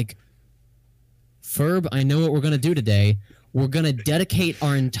and they were like, Ferb, I know what we're gonna do today. We're gonna dedicate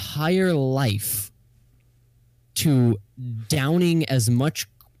our entire life to downing as much,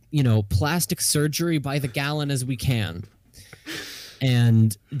 plastic surgery by the gallon as we can.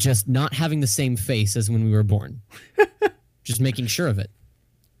 And just not having the same face as when we were born. Just making sure of it.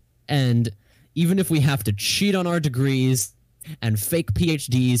 And even if we have to cheat on our degrees and fake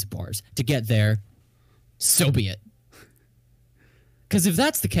PhDs bars to get there, so be it. Because if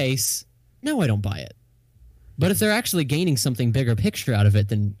that's the case, no, I don't buy it. But if they're actually gaining something bigger picture out of it,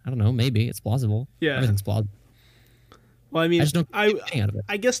 then I don't know, maybe it's plausible. Yeah. Everything's plausible. Well, I mean, I just don't get anything out of it.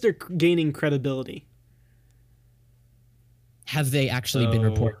 I guess they're gaining credibility. Have they actually been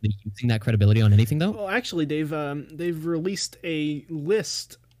So- reportedly using that credibility on anything though? Well, actually, they've released a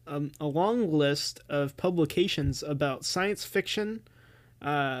list, a long list of publications about science fiction,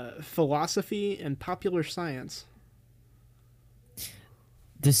 philosophy, and popular science.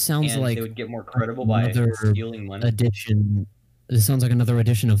 This sounds And like they would get more credible by another stealing money. edition. This sounds like another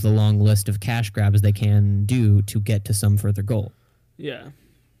edition of the long list of cash grabs they can do to get to some further goal. Yeah.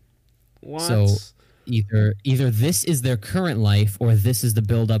 So either this is their current life or this is the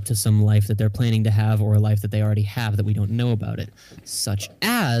build up to some life that they're planning to have or a life that they already have that we don't know about it, such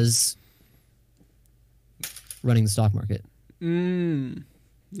as running the stock market.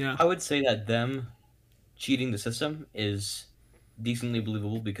 Yeah. I would say that them cheating the system is decently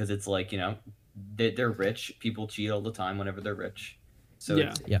believable because it's like, they're rich. People cheat all the time whenever they're rich. So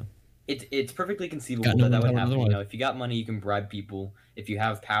Yeah. it's perfectly conceivable Got no that would one happen. otherwise. If you got money, you can bribe people. If you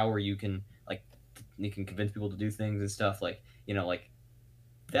have power, you can convince people to do things and stuff.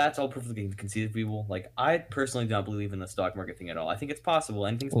 That's all perfectly conceivable. I personally do not believe in the stock market thing at all. I think it's possible.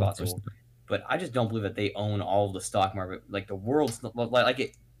 Anything's Well, of course possible. But I just don't believe that they own all of the stock market. The world's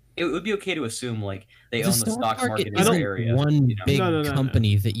it would be okay to assume they own the stock market in isn't their area. one big No.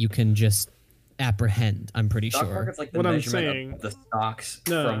 company that you can just apprehend. I'm pretty Stock sure. market's like the What I'm measurement saying- of the stocks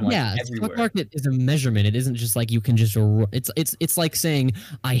No. from Yeah, everywhere. stock market is a measurement. It isn't just like you can just. It's like saying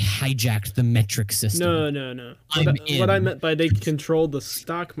I hijacked the metric system. No. I'm What I in. meant by they control the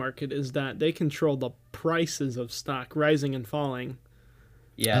stock market is that they control the prices of stock rising and falling.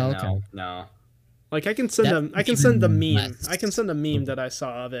 Yeah, Oh, okay. no. I can send That's I can send the even meme. less. I can send a meme that I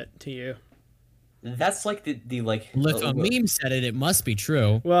saw of it to you. That's like the Well, if a meme said it, it must be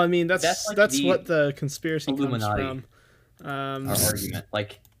true. Well, I mean that's That's like that's the what the conspiracy Illuminati. comes from. argument.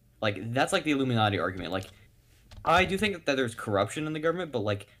 That's like the Illuminati argument. I do think that there's corruption in the government,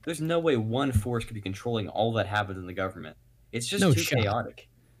 but there's no way one force could be controlling all that happens in the government. It's just No too shot. chaotic.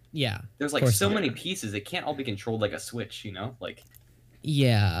 Yeah. There's course so not. many pieces, it can't all be controlled like a switch,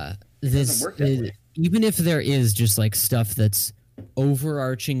 Yeah. doesn't work that way. Even if there is just stuff that's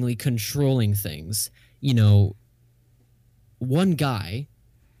overarchingly controlling things, one guy,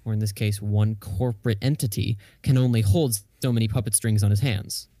 or in this case, one corporate entity, can only hold so many puppet strings on his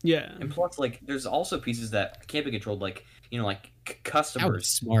hands. Yeah. And plus, there's also pieces that can't be controlled, That was customers.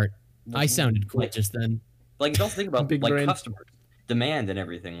 smart. I sounded cool just then. Don't think about Big brain. customers demand and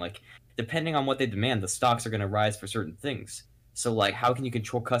everything. Depending on what they demand, the stocks are going to rise for certain things. So how can you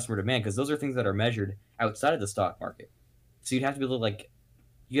control customer demand? Because those are things that are measured outside of the stock market. So you'd have to be able to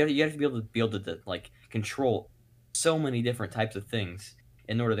you have to be able to control so many different types of things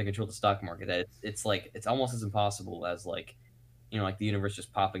in order to control the stock market that it's almost as impossible as the universe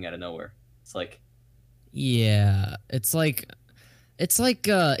just popping out of nowhere. It's Yeah, it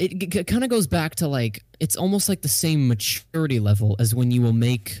kind of goes back to it's almost like the same maturity level as when you will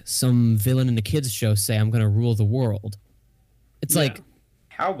make some villain in a kids show say I'm going to rule the world. It's Yeah.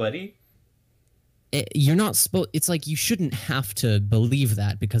 how, buddy? You're not supposed. It's you shouldn't have to believe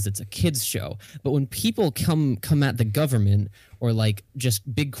that because it's a kids show. But when people come at the government or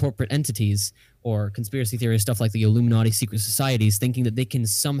just big corporate entities or conspiracy theory stuff like the Illuminati secret societies, thinking that they can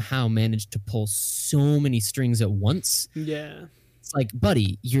somehow manage to pull so many strings at once, Yeah. it's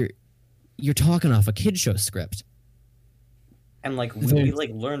buddy, you're talking off a kid show script. And we There's-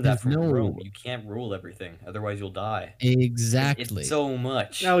 learned that from there's no- Rome. You can't rule everything, otherwise you'll die. Exactly. It's so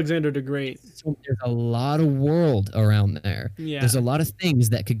much. Alexander the Great. So there's a lot of world around there. Yeah. There's a lot of things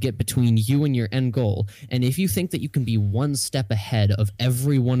that could get between you and your end goal. And if you think that you can be one step ahead of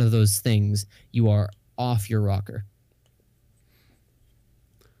every one of those things, you are off your rocker.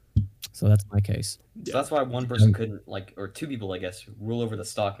 So that's my case. So that's why one person couldn't, or two people, I guess, rule over the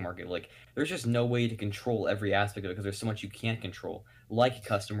stock market. There's just no way to control every aspect of it because there's so much you can't control, like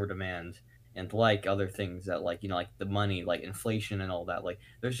customer demand and like other things that like like the money, like inflation and all that. Like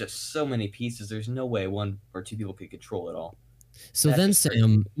there's just so many pieces. There's no way one or two people could control it all. So That's then, just crazy.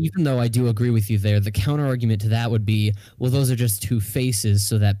 Sam, even though I do agree with you there, the counter argument to that would be, well, those are just two faces,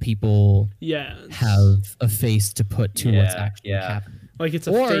 so that people Yeah, have a face to put to what's Yeah, actually yeah. happening. like it's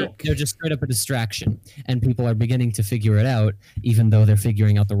a Or fake. they're just straight up a distraction, and people are beginning to figure it out, even though they're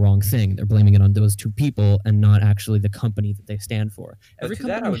figuring out the wrong thing. They're blaming it on those two people and not actually the company that they stand for. But Every to that,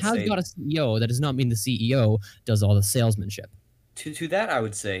 I company would has say- got a CEO. That does not mean the CEO does all the salesmanship. To that I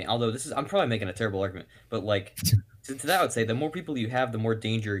would say, although I'm probably making a terrible argument, but like to that I would say the more people you have, the more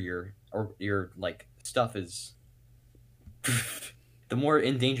danger your like stuff is. The more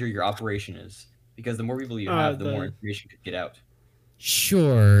in danger your operation is, because the more people you have, the more information could get out.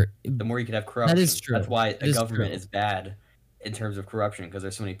 Sure, The more you could have corruption. is true. That's why That a is government true. is bad in terms of corruption, because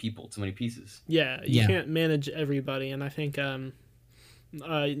there's so many people, so many pieces. Yeah, you Yeah. can't manage everybody, and I think have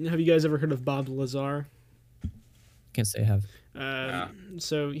you guys ever heard of Bob Lazar? can't say I have.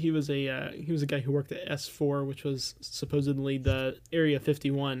 So he was a guy who worked at S4, which was supposedly the Area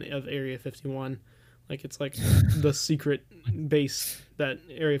 51 of Area 51. Like it's like the secret base that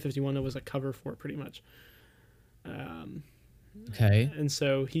Area 51 was a cover for, pretty much. Okay. And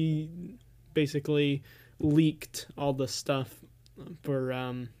so he basically leaked all the stuff for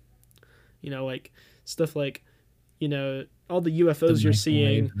like stuff like all the UFOs you're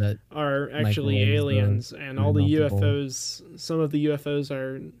seeing That, are actually microwaves, aliens, and all the multiple- UFOs, some of the UFOs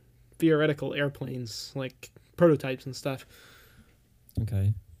are theoretical airplanes, like prototypes and stuff.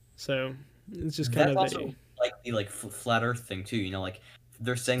 okay. So it's just kind That's of also like the flat Earth thing too. Like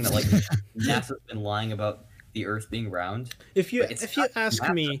they're saying that like NASA's been lying about the Earth being round. if you but it's not ask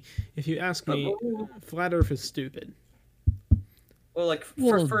NASA. me, But- flat Earth is stupid. Well, like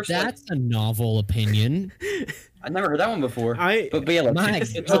Well, first, like, that's a novel opinion. I never heard that one before. but yeah, like, My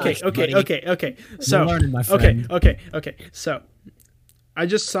it's gosh. like- Okay. So You're learning, my okay, friend. okay. So I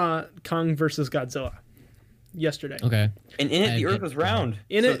just saw Kong versus Godzilla yesterday. Okay. and in it, the Okay. Earth was round.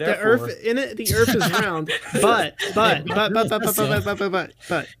 In so it, the therefore- Earth is round,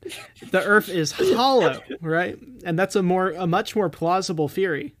 but the Earth is hollow, right? And that's a much more plausible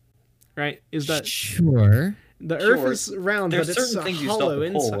theory, right? Is that Sure. the Earth is round, There's but it's certain things you still hollow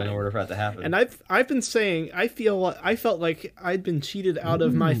have to pull inside. in order for that to happen. And I've been saying I felt like I'd been cheated out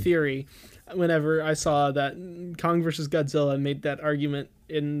of my theory whenever I saw that Kong versus Godzilla made that argument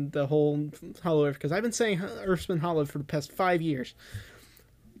in the whole hollow Earth, because I've been saying Earth's been hollow for the past 5 years.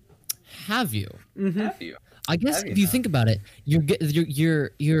 Have you? Have you? I guess Have you if you not? think about it, you're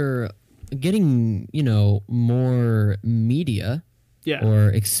getting more media Yeah. or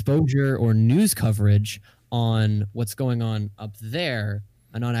exposure or news coverage on what's going on up there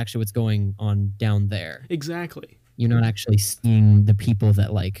and not actually what's going on down there. Exactly. You're not actually seeing the people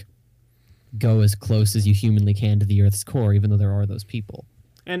that like go as close as you humanly can to the Earth's core, even though there are those people.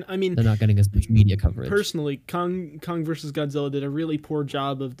 And I mean, They're not getting as much media coverage. personally, Kong versus Godzilla did a really poor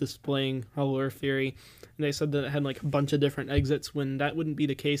job of displaying hollow Earth theory. And they said that it had like a bunch of different exits, when that wouldn't be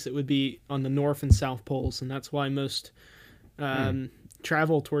the case. It would be on the north and south poles, and that's why most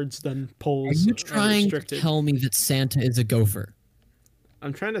travel towards the Are poles you are trying to restricted. tell me that Santa is a gopher?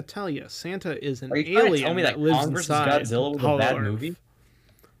 I'm trying to tell you, Santa is an Are you trying to alien tell me that lives Kong versus inside Godzilla was a hollow bad Earth. movie?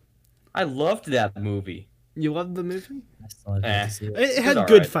 I loved that movie. You loved the movie? I still have Eh. to see it. It had all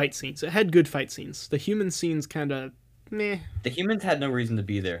good right. fight scenes. It had good fight scenes. The human scenes kind of meh. The humans had no reason to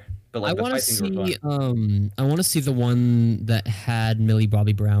be there, but I like the want to fight scenes were see. fun. I want to see the one that had Millie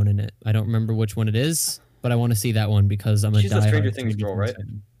Bobby Brown in it. I don't remember which one it is, but I want to see that one because I'm a She's the diehard Stranger Things girl, right?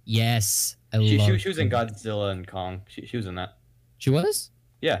 fan. Yes, I She love. was in Godzilla and Kong. She was in that. She was.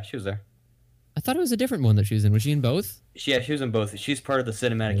 Yeah, she was there. I thought it was a different one that she was in. Was she in both? She was in both. She's part of the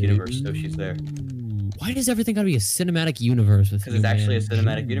cinematic universe, so she's there. Ooh, why does everything got to be a cinematic universe with Because you, it's actually a man?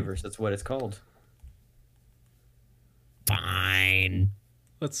 cinematic universe. That's what it's called. Fine.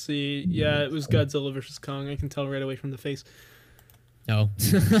 Let's see. Yeah, it was Godzilla versus Kong. I can tell right away from the face. No.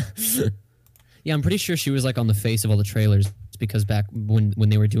 Yeah, I'm pretty sure she was like on the face of all the trailers because back when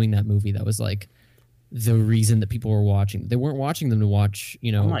they were doing that movie, that was like the reason that people were watching. They weren't watching them to watch,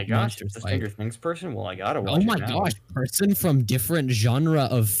 Oh my gosh, monsters it's a fight. Stranger Things person? Well, I gotta watch Oh it my now. gosh, person from different genre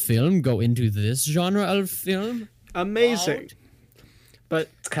of film go into this genre of film? Amazing. But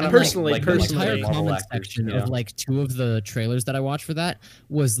It's kind of personally, like The personally, entire Marvel comment actors, section you know? of like 2 of the trailers that I watched for that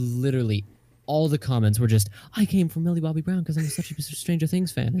was literally all the comments were just, I came from Millie Bobby Brown because I'm such a Stranger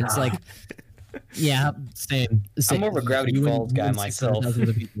Things fan. And it's like, yeah, same. I'm more of a Gravity You and- Falls you guy and myself. 600,000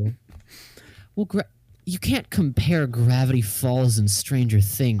 other people. Well, you can't compare Gravity Falls and Stranger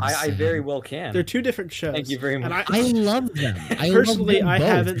Things. I Sam. very well can. They're two different shows. Thank you very much. And I love them. personally, I both.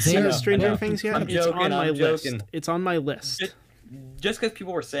 haven't seen know, Stranger I know. Things yet. I'm It's joking, on my I'm list. joking. It's on my list. Just because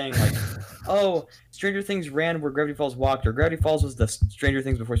people were saying like, "Oh, Stranger Things ran where Gravity Falls walked," or "Gravity Falls was the Stranger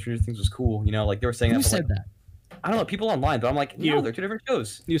Things before Stranger Things was cool," you know, like they were saying Who that. said that? I don't know, people online, but I'm like, no, You. they're two different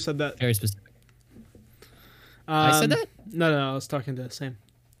shows. You said that. Very specific. I said that? No, I was talking to Sam.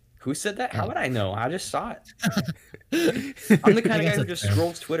 Who said that? How Oh. would I know? I just saw it. I'm the kind of I guess guy who that's just fair.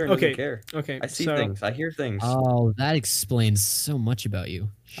 scrolls Twitter and Okay. doesn't care. Okay, I see so things. I hear things. Oh, that explains so much about you.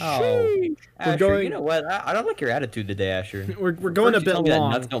 Oh, Asher, going- you know what? I don't like your attitude today, Asher. we're going a First you bit tell me that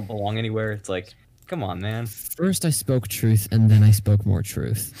long. nuts don't belong anywhere. It's like, come on, man. First, I spoke truth, and then I spoke more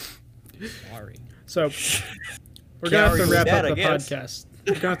truth. Sorry. So we're gonna have to Carry wrap that, up I the guess. podcast.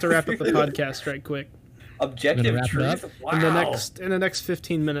 We're gonna have to wrap up the podcast right quick Objective wrap it truth. up? Wow. in the next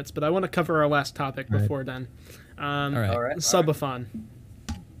 15 minutes. But I want to cover our last topic Right. before then. All right. All right. Subathon.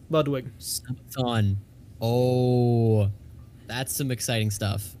 Ludwig. Subathon. Oh, that's some exciting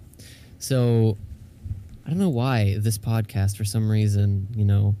stuff. So, I don't know why this podcast, for some reason, you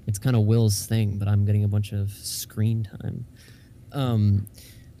know, it's kind of Will's thing, but I'm getting a bunch of screen time.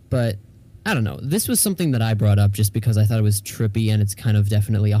 But I don't know. This was something that I brought up just because I thought it was trippy and it's kind of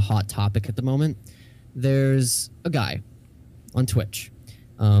definitely a hot topic at the moment. There's a guy on Twitch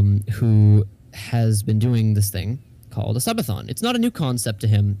who has been doing this thing called a subathon. It's not a new concept to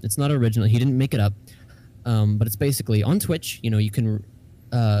him. It's not original. He didn't make it up. But it's basically on Twitch. You know, you can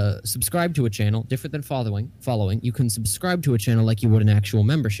subscribe to a channel different than following. You can subscribe to a channel like you would an actual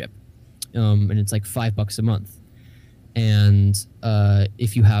membership, and it's like $5 a month. And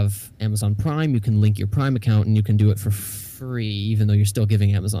if you have Amazon Prime, you can link your Prime account and you can do it for free, even though you're still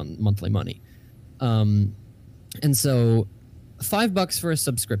giving Amazon monthly money. And so, $5 for a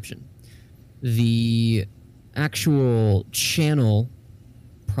subscription. The actual channel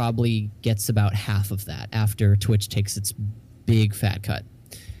probably gets about half of that after Twitch takes its big fat cut.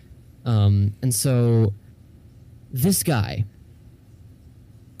 And so this guy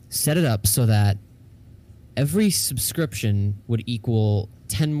set it up so that every subscription would equal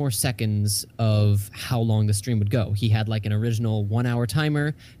 10 more seconds of how long the stream would go. He had like an original 1 hour timer,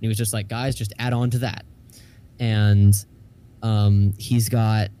 and he was just like, guys, just add on to that. And he's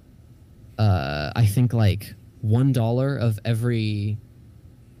got, I think, like $1 of every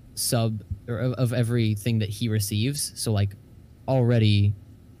sub or of everything that he receives. So like already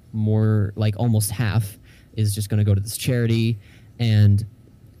more, like almost half is just going to go to this charity. And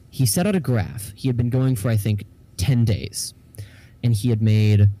he set out a graph. He had been going for, I think, 10 days. And he had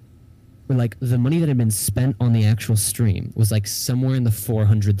made, or like the money that had been spent on the actual stream was like somewhere in the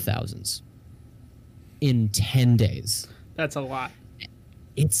 400,000s in 10 days. That's a lot.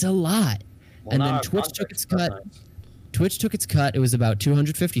 It's a lot. Well, And now then our Twitch took context its cut. sometimes. Twitch took its cut. It was about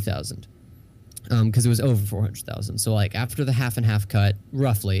 250,000, because it was over 400,000. So like after the half and half cut,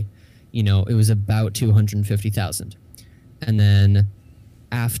 roughly, you know, it was about 250,000. And then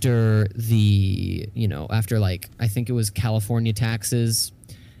after the, you know, after like I think it was California taxes,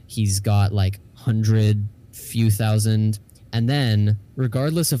 he's got like 100 few thousand. And then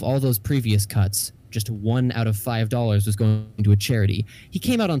regardless of all those previous cuts, just $1 out of $5 was going to a charity. He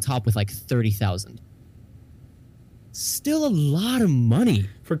came out on top with like 30,000. Still a lot of money.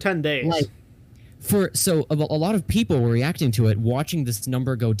 For 10 days. Like, so a lot of people were reacting to it, watching this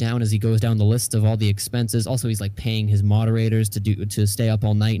number go down as he goes down the list of all the expenses. Also, he's like paying his moderators to stay up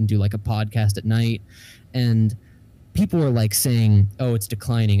all night and do like a podcast at night. And people were like saying, "Oh, it's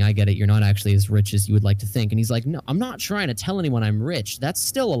declining. I get it. You're not actually as rich as you would like to think." And he's like, "No, I'm not trying to tell anyone I'm rich. That's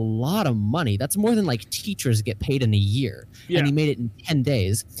still a lot of money. That's more than like teachers get paid in a year." Yeah. And he made it in 10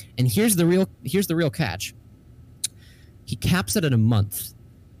 days. And here's the real catch. He caps it at a month,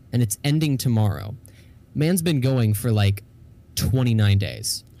 and it's ending tomorrow. Man's been going for like 29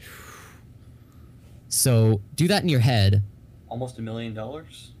 days. So do that in your head. Almost $1 million.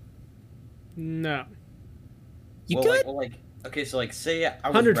 No. You well, good? Like, okay, so like say I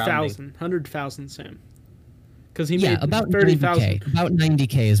was 100,000. 100,000, Sam. Because he Yeah, made about 30,000. 90K. About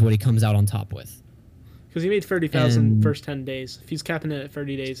 90K is what he comes out on top with. Because he made 30,000 And- first 10 days. If he's capping it at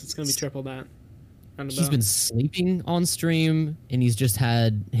 30 days, it's going to be triple that. He's been sleeping on stream, and he's just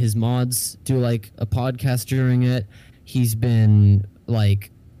had his mods do like a podcast during it. He's been like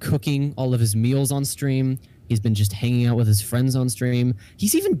cooking all of his meals on stream. He's been just hanging out with his friends on stream.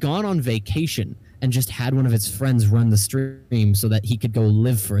 He's even gone on vacation and just had one of his friends run the stream so that he could go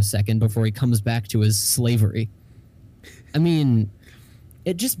live for a second before he comes back to his slavery. I mean,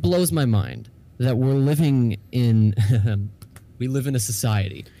 it just blows my mind that we're living in we live in a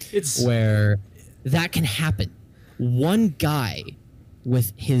society It's where that can happen. One guy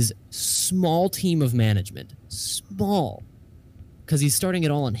with his small team of management, small, because he's starting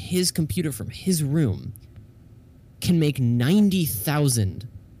it all on his computer from his room, can make 90,000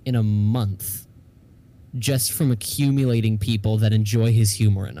 in a month just from accumulating people that enjoy his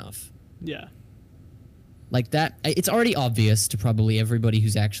humor enough. Yeah. Like that, it's already obvious to probably everybody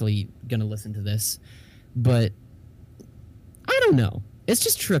who's actually gonna listen to this, but I don't know. It's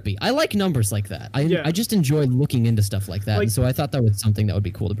just trippy. I like numbers like that. I just enjoy looking into stuff like that, and so I thought that was something that would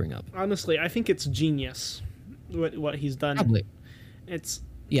be cool to bring up. Honestly, I think it's genius what he's done. Probably. It's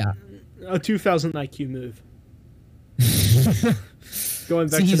Yeah. a 2000 IQ move. Going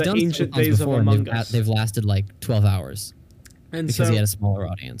back to he's the done ancient subathons days of before, and Among Us. they've lasted like 12 hours And because so he had a smaller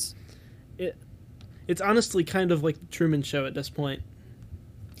audience. it's honestly kind of like the Truman Show at this point.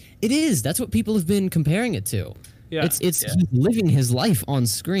 It is. That's what people have been comparing it to. Yeah. It's he's living his life on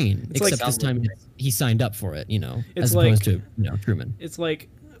screen, It's except like- this time he signed up for it, It's as like- opposed to Truman. It's like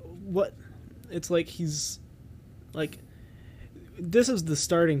what it's like he's like this is the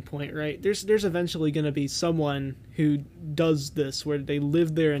starting point, right? There's eventually going to be someone who does this where they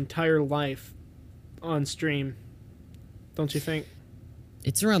live their entire life on stream. Don't you think?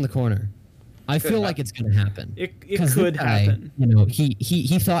 It's around the corner. I Could feel happen. like it's going to happen. It 'Cause could this guy, happen.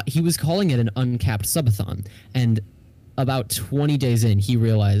 He thought he was calling it an uncapped subathon, and about 20 days in, he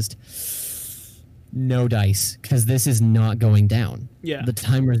realized no dice, because this is not going down. Yeah. The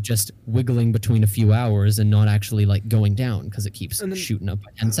timer's just wiggling between a few hours and not actually like going down because it keeps And then- shooting up by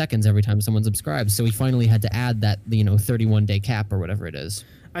 10 seconds every time someone subscribes. So he finally had to add that 31-day cap or whatever it is.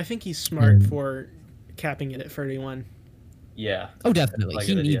 I think he's smart Mm. for capping it at 31 Yeah. Oh, definitely, Like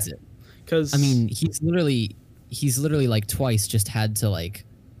he a good needs idea. it. cuz I mean, he's literally like twice just had to like.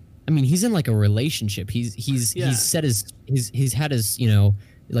 I mean, he's in like a relationship. He's set he's had his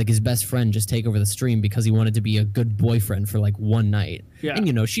like his best friend just take over the stream because he wanted to be a good boyfriend for like one night. Yeah.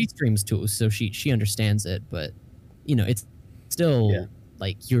 And she streams too, so she understands it. But it's still Yeah.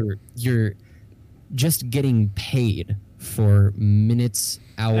 like you're just getting paid for minutes,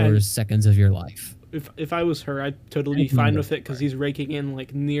 hours, And- seconds of your life. if I was her, I'd totally be fine with it cuz he's raking in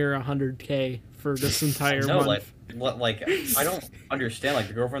like near 100K for this entire No, month. like I don't understand. Like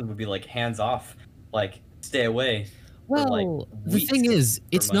the girlfriend would be like hands off, like stay away. for, like, Well, the weeks thing is,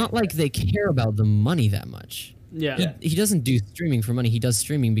 it's money. not like they care about the money that much. Yeah. Yeah. He doesn't do streaming for money. He does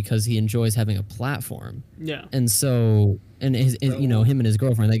streaming because he enjoys having a platform. Yeah. And so, and him and his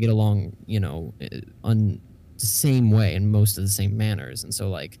girlfriend, they get along, on the same way in most of the same manners. And so,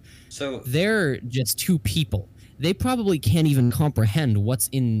 like, So they're just two people. They probably can't even comprehend what's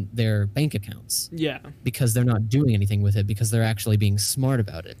in their bank accounts Yeah. because they're not doing anything with it, because they're actually being smart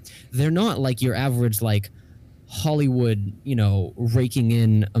about it. They're not like your average, like, Hollywood, raking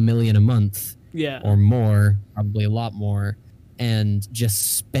in $1 million a month Yeah. or more, probably a lot more, and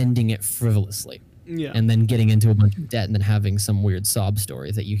just spending it frivolously, Yeah. and then getting into a bunch of debt and then having some weird sob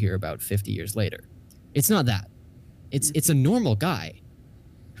story that you hear about 50 years later. It's not that. It's a normal guy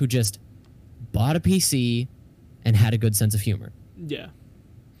who just bought a PC and had a good sense of humor. Yeah.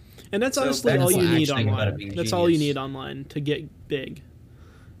 And that's So honestly that's all you what need actually about it online. being That's all you genius. need online to get big.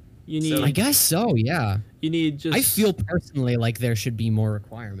 You need So- I guess so, yeah. you need just I feel personally like there should be more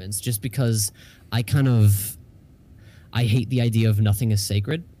requirements, just because I hate the idea of nothing is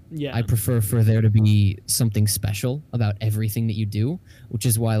sacred. yeah. I prefer for there to be something special about everything that you do, which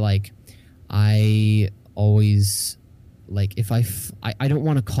is why, like, I always, like, if I don't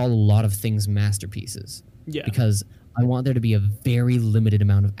want to call a lot of things masterpieces, yeah. because I want there to be a very limited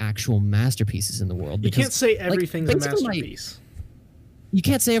amount of actual masterpieces in the world. You Because can't say everything's a basically, like, masterpiece. you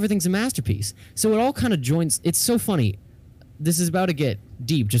can't say everything's a masterpiece. So it all kind of joins. It's so funny. This is about to get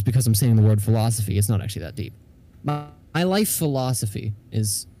deep just because I'm saying the word philosophy. It's not actually that deep. My life philosophy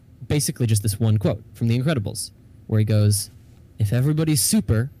is basically just this one quote from The Incredibles, where he goes, "If everybody's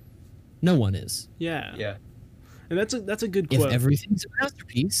super, no one is. Yeah. yeah. And that's a good If quote. everything's a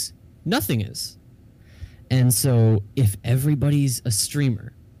masterpiece, nothing is." And so if everybody's a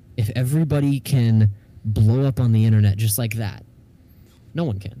streamer, if everybody can blow up on the internet just like that, no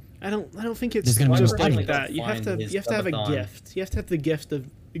one can. I don't think it's There's gonna be just no like fighting. that. You have to Find his you have to have a subathon. gift. You have to have the gift of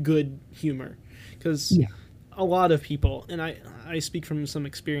good humor, because Yeah. a lot of people, and I speak from some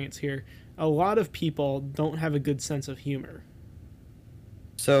experience here, a lot of people don't have a good sense of humor.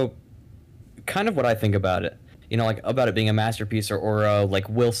 So, kind of what I think about it, like about it being a masterpiece, or like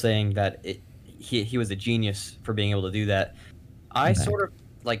Will saying that he was a genius for being able to do that. I Okay. sort of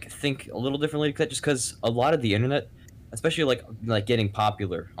like think a little differently, just because a lot of the internet, especially like getting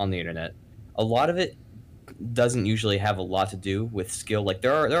popular on the internet, a lot of it doesn't usually have a lot to do with skill. Like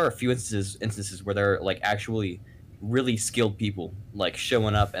there are a few instances where there are like actually really skilled people like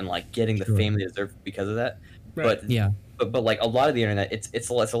showing up and like getting the Sure. fame they deserve because of that. Right. But Yeah. but like a lot of the internet, it's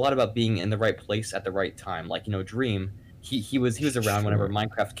a lot about being in the right place at the right time. Like, you know, Dream, he was around whenever Sure.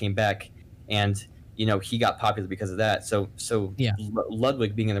 Minecraft came back, and you know, he got popular because of that. So Yeah.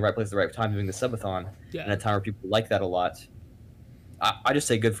 Ludwig being in the right place at the right time, doing the subathon Yeah. in a time where people like that a lot. I just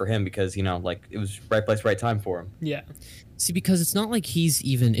say good for him because, you know, like it was right place, right time for him. Yeah. See, because it's not like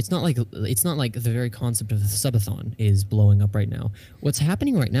it's not like the very concept of the subathon is blowing up right now. What's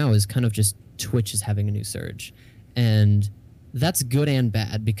happening right now is kind of just Twitch is having a new surge. And that's good and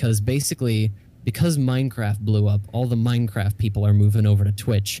bad because basically because Minecraft blew up, all the Minecraft people are moving over to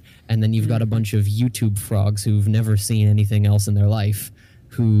Twitch, and then you've got a bunch of YouTube frogs who've never seen anything else in their life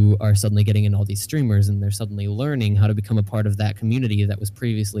who are suddenly getting in all these streamers, and they're suddenly learning how to become a part of that community that was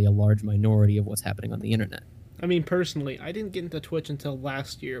previously a large minority of what's happening on the internet. I mean, personally, I didn't get into Twitch until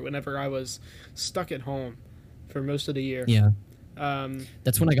last year whenever I was stuck at home for most of the year. Yeah. Um,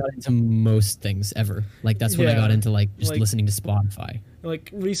 That's when I got into most things ever. Like that's when I Yeah, got into like just like- listening to Spotify. like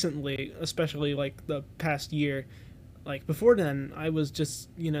recently, especially like the past year, like before then, I was just,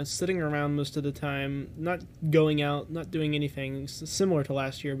 you know, sitting around most of the time, not going out, not doing anything similar to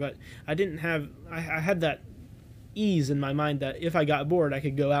last year, but I didn't have, I had that ease in my mind that if I got bored, I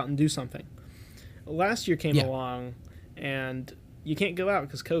could go out and do something. Last year came Yeah. along, and you can't go out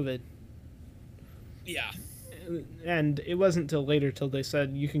because COVID. Yeah. And it wasn't till later till they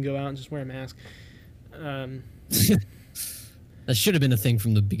said you can go out and just wear a mask. That should have been a thing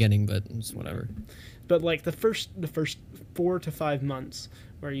from the beginning, but it's whatever. But like the first 4 to 5 months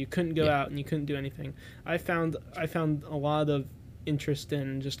where you couldn't go Yeah. out and you couldn't do anything, I found a lot of interest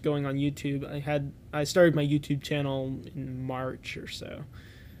in just going on YouTube. I started my YouTube channel in March or so,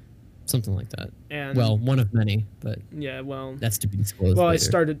 Something like that. and Well, one of many, but yeah, well, that's to be disclosed I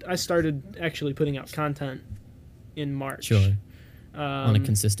later. started actually putting out content in March. Sure. On a Um,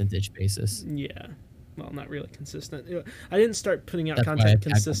 consistent-ish basis. Yeah. Well, not really consistent. I didn't start putting out That's why I content tagged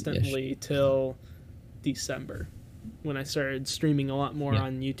on consistently till December, when I started streaming a lot more Yeah.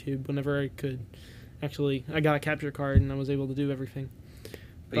 on YouTube whenever I could. Actually, I got a capture card and I was able to do everything.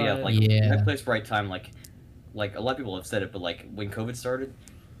 But yeah, But- like Yeah. right place, right time. Like a lot of people have said it, but like when COVID started,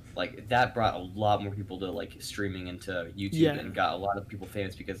 like that brought a lot more people to like streaming into YouTube Yeah. and got a lot of people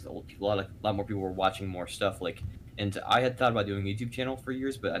famous because a lot more people were watching more stuff. Like, and I had thought about doing a YouTube channel for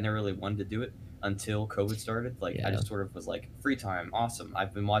years, but I never really wanted to do it until COVID started. Like, Yeah. I just sort of was like, free time, awesome.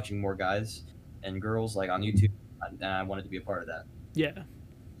 I've been watching more guys and girls like on YouTube, and I wanted to be a part of that. Yeah.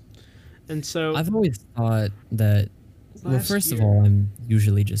 And so I've always thought that. Well, last first of year- all, I'm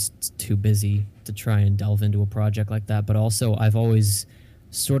usually just too busy to try and delve into a project like that. But also, I've always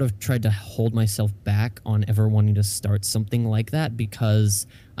sort of tried to hold myself back on ever wanting to start something like that because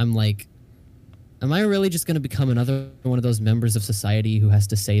I'm like, am I really just going to become another one of those members of society who has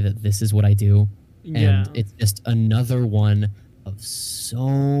to say that this is what I do? yeah, And it's just another one of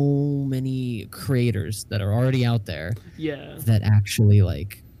so many creators that are already out there yeah, that actually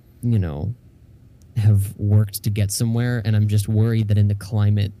like, you know, have worked to get somewhere. And I'm just worried that in the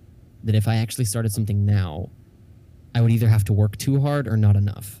climate that if I actually started something now, I would either have to work too hard or not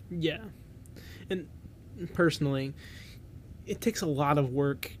enough. yeah. And personally, it takes a lot of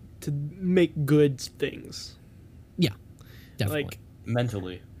work to make good things. Definitely. Like,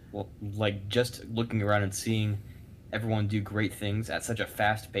 Mentally, well, like just looking around and seeing everyone do great things at such a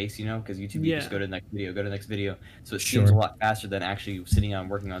fast pace, you know, because YouTube, you just Yeah. go to the next video, go to the next video, so it Sure. seems a lot faster than actually sitting down and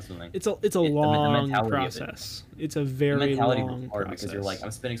working on something. it's a the long mentality of it. process. It's a The very mentality long was hard process. because you're like,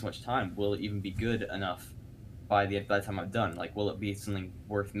 I'm spending so much time. Will it even be good enough by the time I'm done? Like, will it be something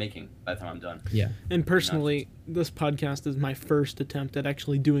worth making by the time I'm done? And personally, this podcast is my first attempt at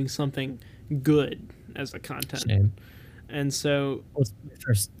actually doing something good as a content. Shame. And so, Well, it's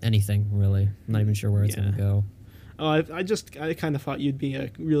first anything really. I'm not even sure where it's Yeah. gonna go. I kind of thought you'd be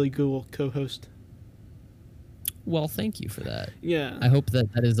a really cool co-host. Well, thank you for that. Yeah. I hope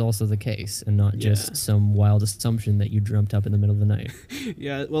that that is also the case and not Yeah. just some wild assumption that you dreamt up in the middle of the night.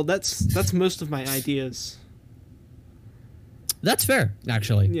 Yeah, well, that's most of my ideas. That's fair,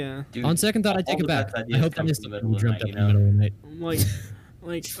 actually. Yeah, Dude, On second thought, I all take the it back. best I ideas hope come that is from the something middle you of the dreamt night, up in the middle of the night.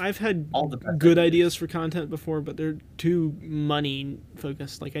 like I've had All the best good ideas. ideas for content before, but they're too money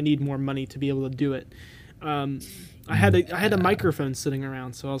focused. Like I need more money to be able to do it. I had a microphone sitting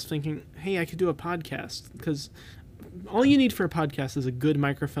around, so I was thinking, hey, I could do a podcast because all you need for a podcast is a good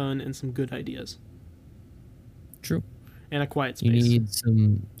microphone and some good ideas True. and a quiet You space.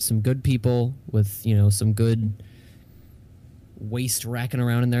 need some good people with, you know, some good waste racking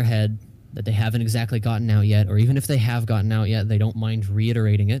around in their head that they haven't exactly gotten out yet, or even if they have gotten out yet, they don't mind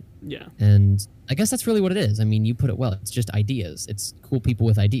reiterating it. Yeah. And I guess that's really what it is. I mean, you put it well. It's just ideas. It's cool people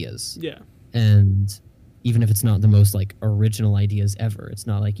with ideas. Yeah. And even if it's not the most like original ideas ever, it's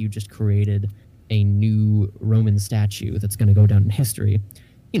not like you just created a new Roman statue that's going to go down in history.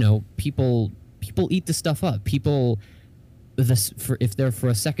 You know, people eat the stuff up. People, if they're for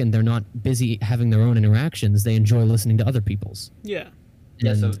a second, they're not busy having their own interactions. They enjoy listening to other people's. Yeah.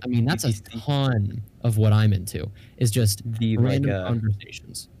 And, so I mean, that's a ton of what I'm into, is just The, random like,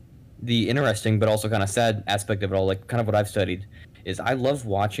 conversations. the interesting but also kind of sad aspect of it all, like kind of what I've studied, is I love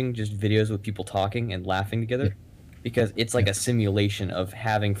watching just videos with people talking and laughing together, because it's like a simulation of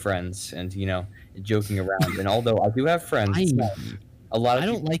having friends and, you know, joking around. And although I do have friends, a lot of I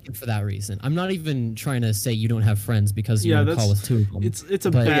don't like it for that reason. I'm not even trying to say you don't have friends because you're Yeah, on a call with two of them. It's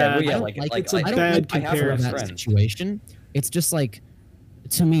a But- bad. yeah, I don't like- like like, it's a I- I bad don't like it for comparison. that situation. It's just like,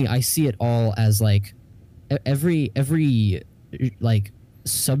 to me, I see it all as like every like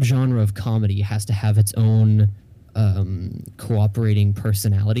subgenre of comedy has to have its own cooperating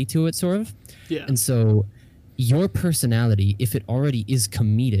personality to it, sort of. Yeah. And so your personality, if it already is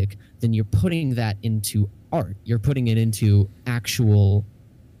comedic, then you're putting that into art. You're putting it into actual,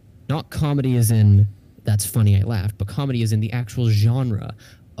 not comedy as in that's funny, I laughed, but comedy is in the actual genre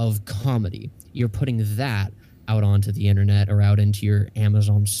of comedy. You're putting that out onto the internet or out into your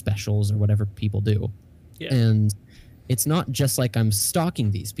Amazon specials or whatever people do. Yeah. And it's not just like I'm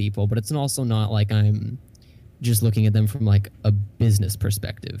stalking these people, but it's also not like I'm just looking at them from like a business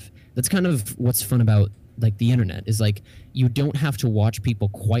perspective. That's kind of what's fun about like the internet, is like you don't have to watch people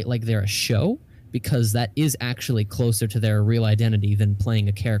quite like they're a show, because that is actually closer to their real identity than playing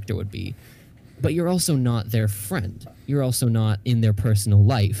a character would be. But you're also not their friend. You're also not in their personal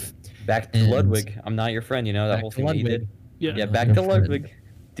life. back to and- Ludwig. I'm not your friend, you know, that Back whole to thing that you Ludwig. did. Yeah. Yeah, Not back your to friend. Ludwig.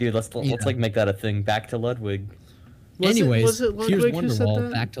 Dude, let's Yeah. like make that a thing. Back to Ludwig. Anyways, was it here's Ludwig who said Wonderwall.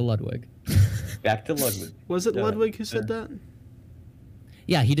 that? Back to Ludwig. Back to Ludwig. Was it Yeah. Ludwig who said that?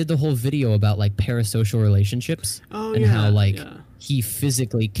 Yeah, he did the whole video about like parasocial relationships Oh and yeah. how like yeah. he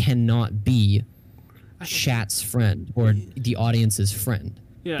physically cannot be I- Shat's friend or the audience's friend,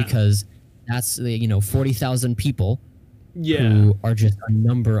 Yeah. because that's the 40,000 people Yeah. who are just a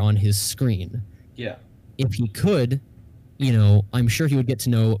number on his screen. Yeah. If he could, I'm sure he would get to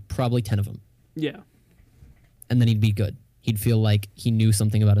know probably 10 of them, Yeah. and then he'd be good. He'd feel like he knew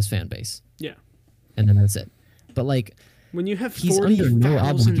something about his fan base, Yeah. and then that's it. But like, When you have he's under no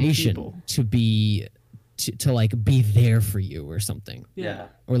 40,000 obligation people. to be to like be there for you or something, Yeah.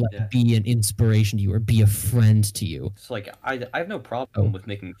 or like Yeah. be an inspiration to you or be a friend to you. So like I have no problem Oh. with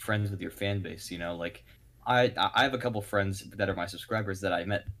making friends with your fan base, you know, like I have a couple friends that are my subscribers that I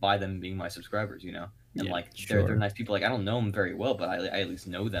met by them being my subscribers, you know. And Yeah, like sure. they're nice people. Like I don't know them very well, but I at least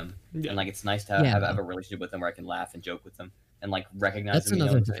know them. Yeah. And like it's nice to have, Yeah. have a relationship with them where I can laugh and joke with them and like recognize That's them, you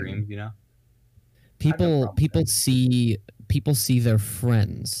know, another in thing. streams, you know. People problem with people see their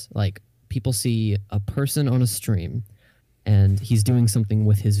friends, like people see a person on a stream and he's doing something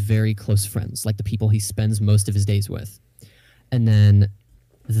with his very close friends, like the people he spends most of his days with, and then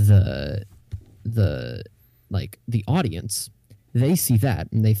the audience, they see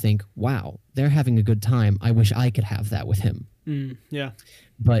that and they think, wow, they're having a good time, I wish I could have that with him. Yeah.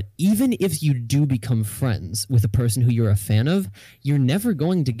 But even if you do become friends with a person who you're a fan of, you're never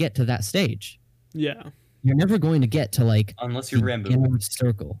going to get to that stage. Yeah. You're never going to get to like Unless you're the Rambo. inner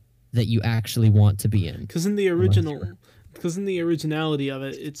circle that you actually want to be in. Because in the originality of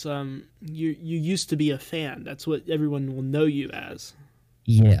it, it's you used to be a fan. That's what everyone will know you as.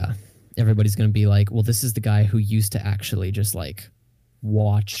 Yeah. Everybody's going to be like, well, this is the guy who used to actually just like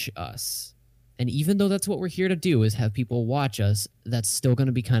watch us. And even though that's what we're here to do, is have people watch us, that's still going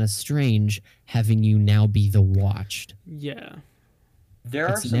to be kind of strange having you now be the watched. Yeah. There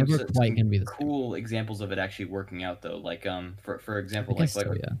are It's some, never some quite gonna be the same. cool examples of it actually working out though. Like for I example, guess like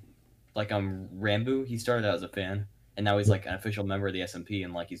so, yeah. Rambo, he started out as a fan and now he's like an official member of the SMP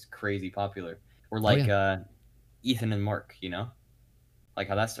and like he's crazy popular. Or like Ethan and Mark, you know? Like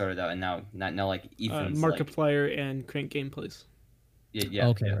how that started out and now like Ethan's like, Markiplier and Crank Gameplays. yeah.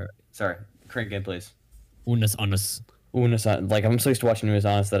 Okay. yeah. Right. Sorry. Crank Gameplays. Unas Unas. Like I'm so used to watching Unis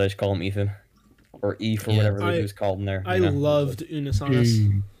Honest that I just call him Ethan. Or Eve or Yeah. whatever he was called in there. I you know? loved Unis Honest.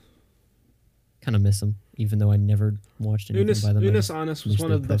 Kind of miss him, even though I never watched anything by them. Unis Honest was wish one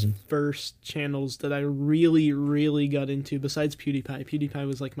they of were the present. first channels that I really, really got into, besides PewDiePie. PewDiePie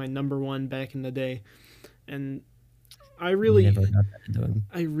was like my number one back in the day. And I really Never got that into him.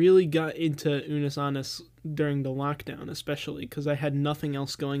 I really got into Unis Honest during the lockdown, especially because I had nothing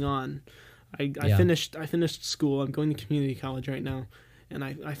else going on. I Yeah. finished school. I'm going to community college right now, and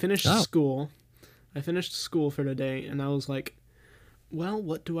I finished Oh. school. I finished school for the day, and I was like, well,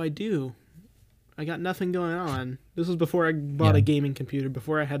 what do I do? I got nothing going on. This was before I bought Yeah. a gaming computer,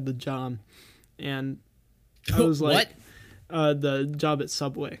 before I had the job. And I was like, the job at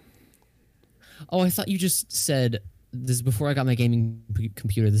Subway. Oh, I thought you just said this is before I got my gaming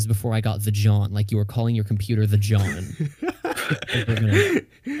computer. This is before I got the John. Like you were calling your computer the John. Like we're gonna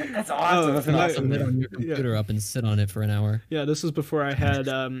That's awesome. That's an my- awesome sit name. on your computer up and sit on it for an hour. Yeah, this was before I had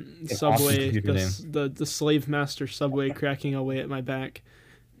Subway, computer the slave master Subway cracking away at my back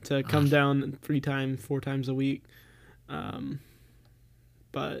to come down 4 times a week.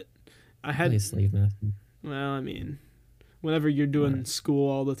 But I had, Play slave master. well, I mean, whenever you're doing school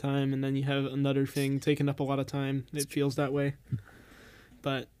all the time and then you have another thing taking up a lot of time, it feels that way.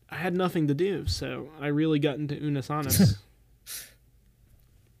 But I had nothing to do, so I really got into Unus Annus.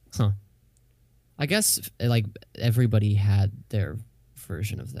 Huh. I guess like everybody had their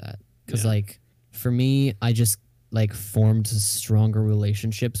version of that. Because Yeah. like for me, I just like formed stronger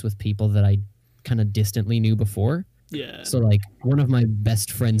relationships with people that I kind of distantly knew before. Yeah. So like one of my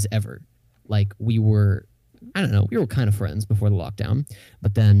best friends ever, like we were, I don't know, we were kind of friends before the lockdown,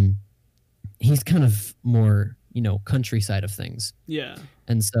 but then he's kind of more, you know, countryside of things. Yeah.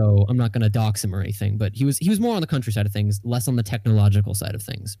 And so I'm not going to dox him or anything, but he was more on the countryside of things, less on the technological side of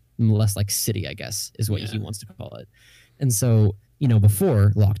things, less like city, I guess, is what Yeah. he wants to call it. And so, you know,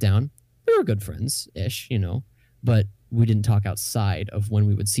 before lockdown, we were good friends ish, you know, but we didn't talk outside of when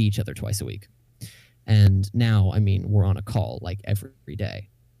we would see each other twice a week. And now, I mean, we're on a call like every day.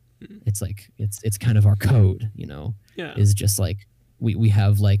 It's like it's kind of our code, you know, Yeah. is just like we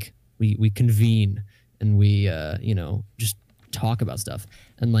have like we convene and we you know, just talk about stuff.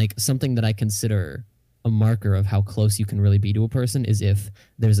 And like something that I consider a marker of how close you can really be to a person is if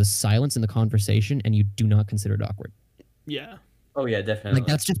there's a silence in the conversation and you do not consider it awkward. Yeah. Oh yeah, definitely. Like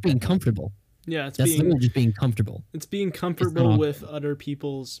that's just being comfortable. Yeah, it's That's being literally just being comfortable. comfortable not with other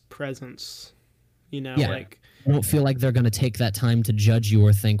people's presence. You know, Yeah. like You don't feel like they're going to take that time to judge you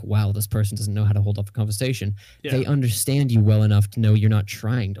or think, wow, this person doesn't know how to hold up a conversation. Yeah. They understand you well enough to know you're not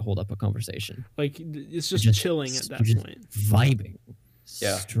trying to hold up a conversation. it's just, You're chilling at that you're just point. Vibing.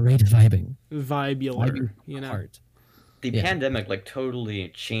 Yeah. Straight vibing. Vibular, Vibing you know. apart. The Yeah. pandemic like totally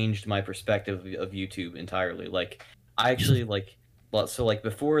changed my perspective of YouTube entirely. Like I actually like well, so like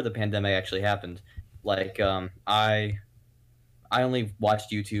before the pandemic actually happened, like I only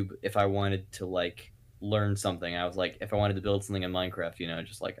watched YouTube if I wanted to like learn something. I was like if I wanted to build something in Minecraft, you know,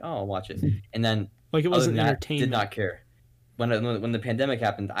 just like oh, I'll watch it. And then Like it other wasn't than that, entertainment. did not care. When the pandemic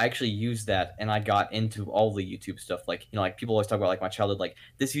happened, I actually used that and I got into all the YouTube stuff. Like you know, like people always talk about like my childhood, like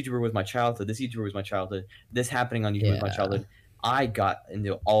this YouTuber was my childhood, this YouTuber was my childhood, this happening on YouTube was my Yeah. childhood. I got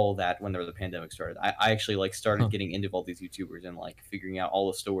into all that when the pandemic started. I actually like started Huh. getting into all these YouTubers and like figuring out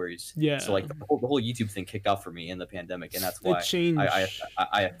all the stories. Yeah. So like the whole YouTube thing kicked off for me in the pandemic, and that's why It changed.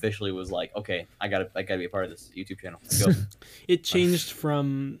 I officially was like, okay, I gotta be a part of this YouTube channel. Let's go. It changed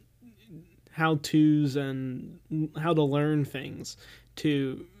from how tos and how to learn things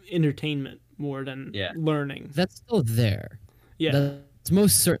to entertainment more than Yeah. learning. That's still there. Yeah. That's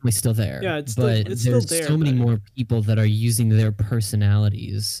most certainly still there. Yeah, it's still- but it's still there's there, so many but- more people that are using their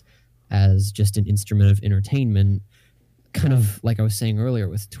personalities as just an instrument of entertainment. Kind of like I was saying earlier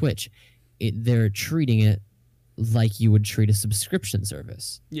with Twitch, they're treating it like you would treat a subscription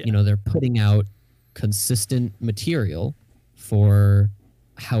service. Yeah. You know, they're putting out consistent material for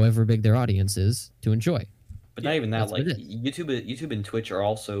however big their audience is to enjoy. But not even that. That's what Like it YouTube and Twitch are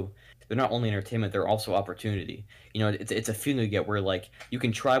also they're not only entertainment, they're also opportunity. You know, it's a feeling you get where like you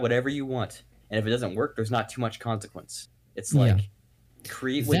can try whatever you want, and if it doesn't work, there's not too much consequence. It's Yeah. like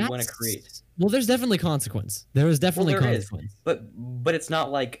create what you want to create. Well, there's definitely consequence. There is definitely there is. consequence. But it's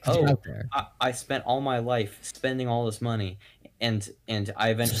not like 'Cause you're oh out there. I spent all my life spending all this money, and I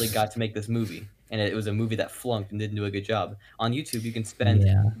eventually got to make this movie, and it was a movie that flunked and didn't do a good job. On YouTube, you can spend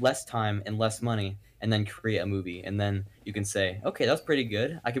Yeah. less time and less money, and then create a movie, and then you can say, okay, that was pretty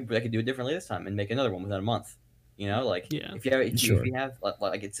good. I could do it differently this time and make another one within a month. You know, like Yeah. if you Sure. have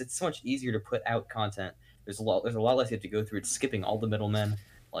like it's so much easier to put out content. There's a lot less you have to go through. It's skipping all the middlemen.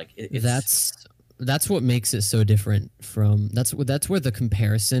 Like it's That's what makes it so different from that's where the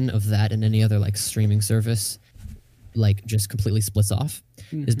comparison of that and any other like streaming service like just completely splits off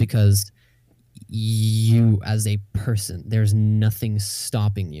is Mhm. because you as a person there's nothing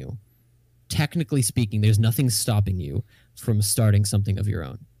stopping you, technically speaking, there's nothing stopping you from starting something of your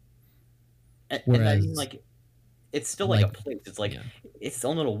own. and I whereas- mean, like it's still like a like, place. It's like yeah. it's its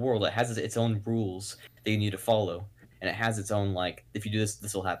own little world. It has its own rules that you need to follow. and it has its own like, if you do this,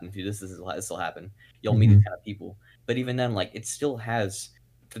 this will happen. If you do this, this will happen. You'll meet these kind of people. But even then, like, it still has.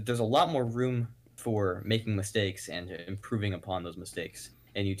 There's a lot more room for making mistakes and improving upon those mistakes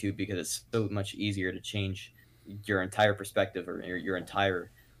in YouTube, because it's so much easier to change your entire perspective or your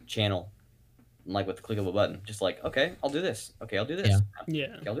entire channel, like with the click of a button. Just like, okay, I'll do this. Okay, I'll do this. Yeah.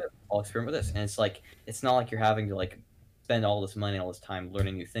 Okay, I'll experiment with this. And it's like, it's not like you're having to like spend all this money, all this time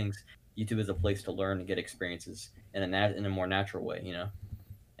learning new things. YouTube is a place to learn and get experiences in a more natural way, you know,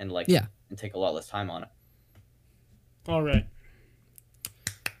 and like and take a lot less time on it. All right.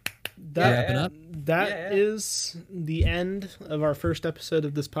 That is the end of our first episode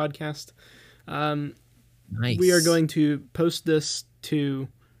of this podcast. Nice. We are going to post this to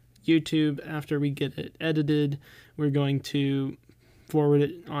YouTube after we get it edited. We're going to forward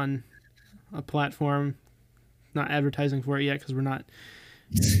it on a platform. Not advertising for it yet because we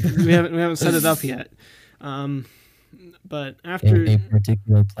haven't set it up yet. But after a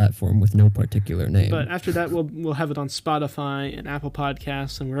particular platform with no particular name. But after that, we'll have it on Spotify and Apple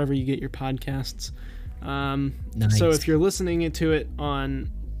Podcasts and wherever you get your podcasts. Nice. So if you're listening to it on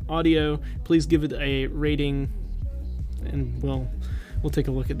audio, please give it a rating, and we'll take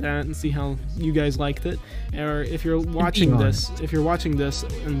a look at that and see how you guys liked it. Or if you're watching this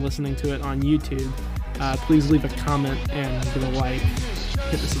and listening to it on YouTube, please leave a comment and give a like,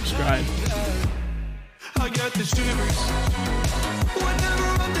 hit the subscribe. I got the shivers whenever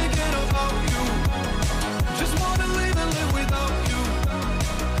I'm thinking about you.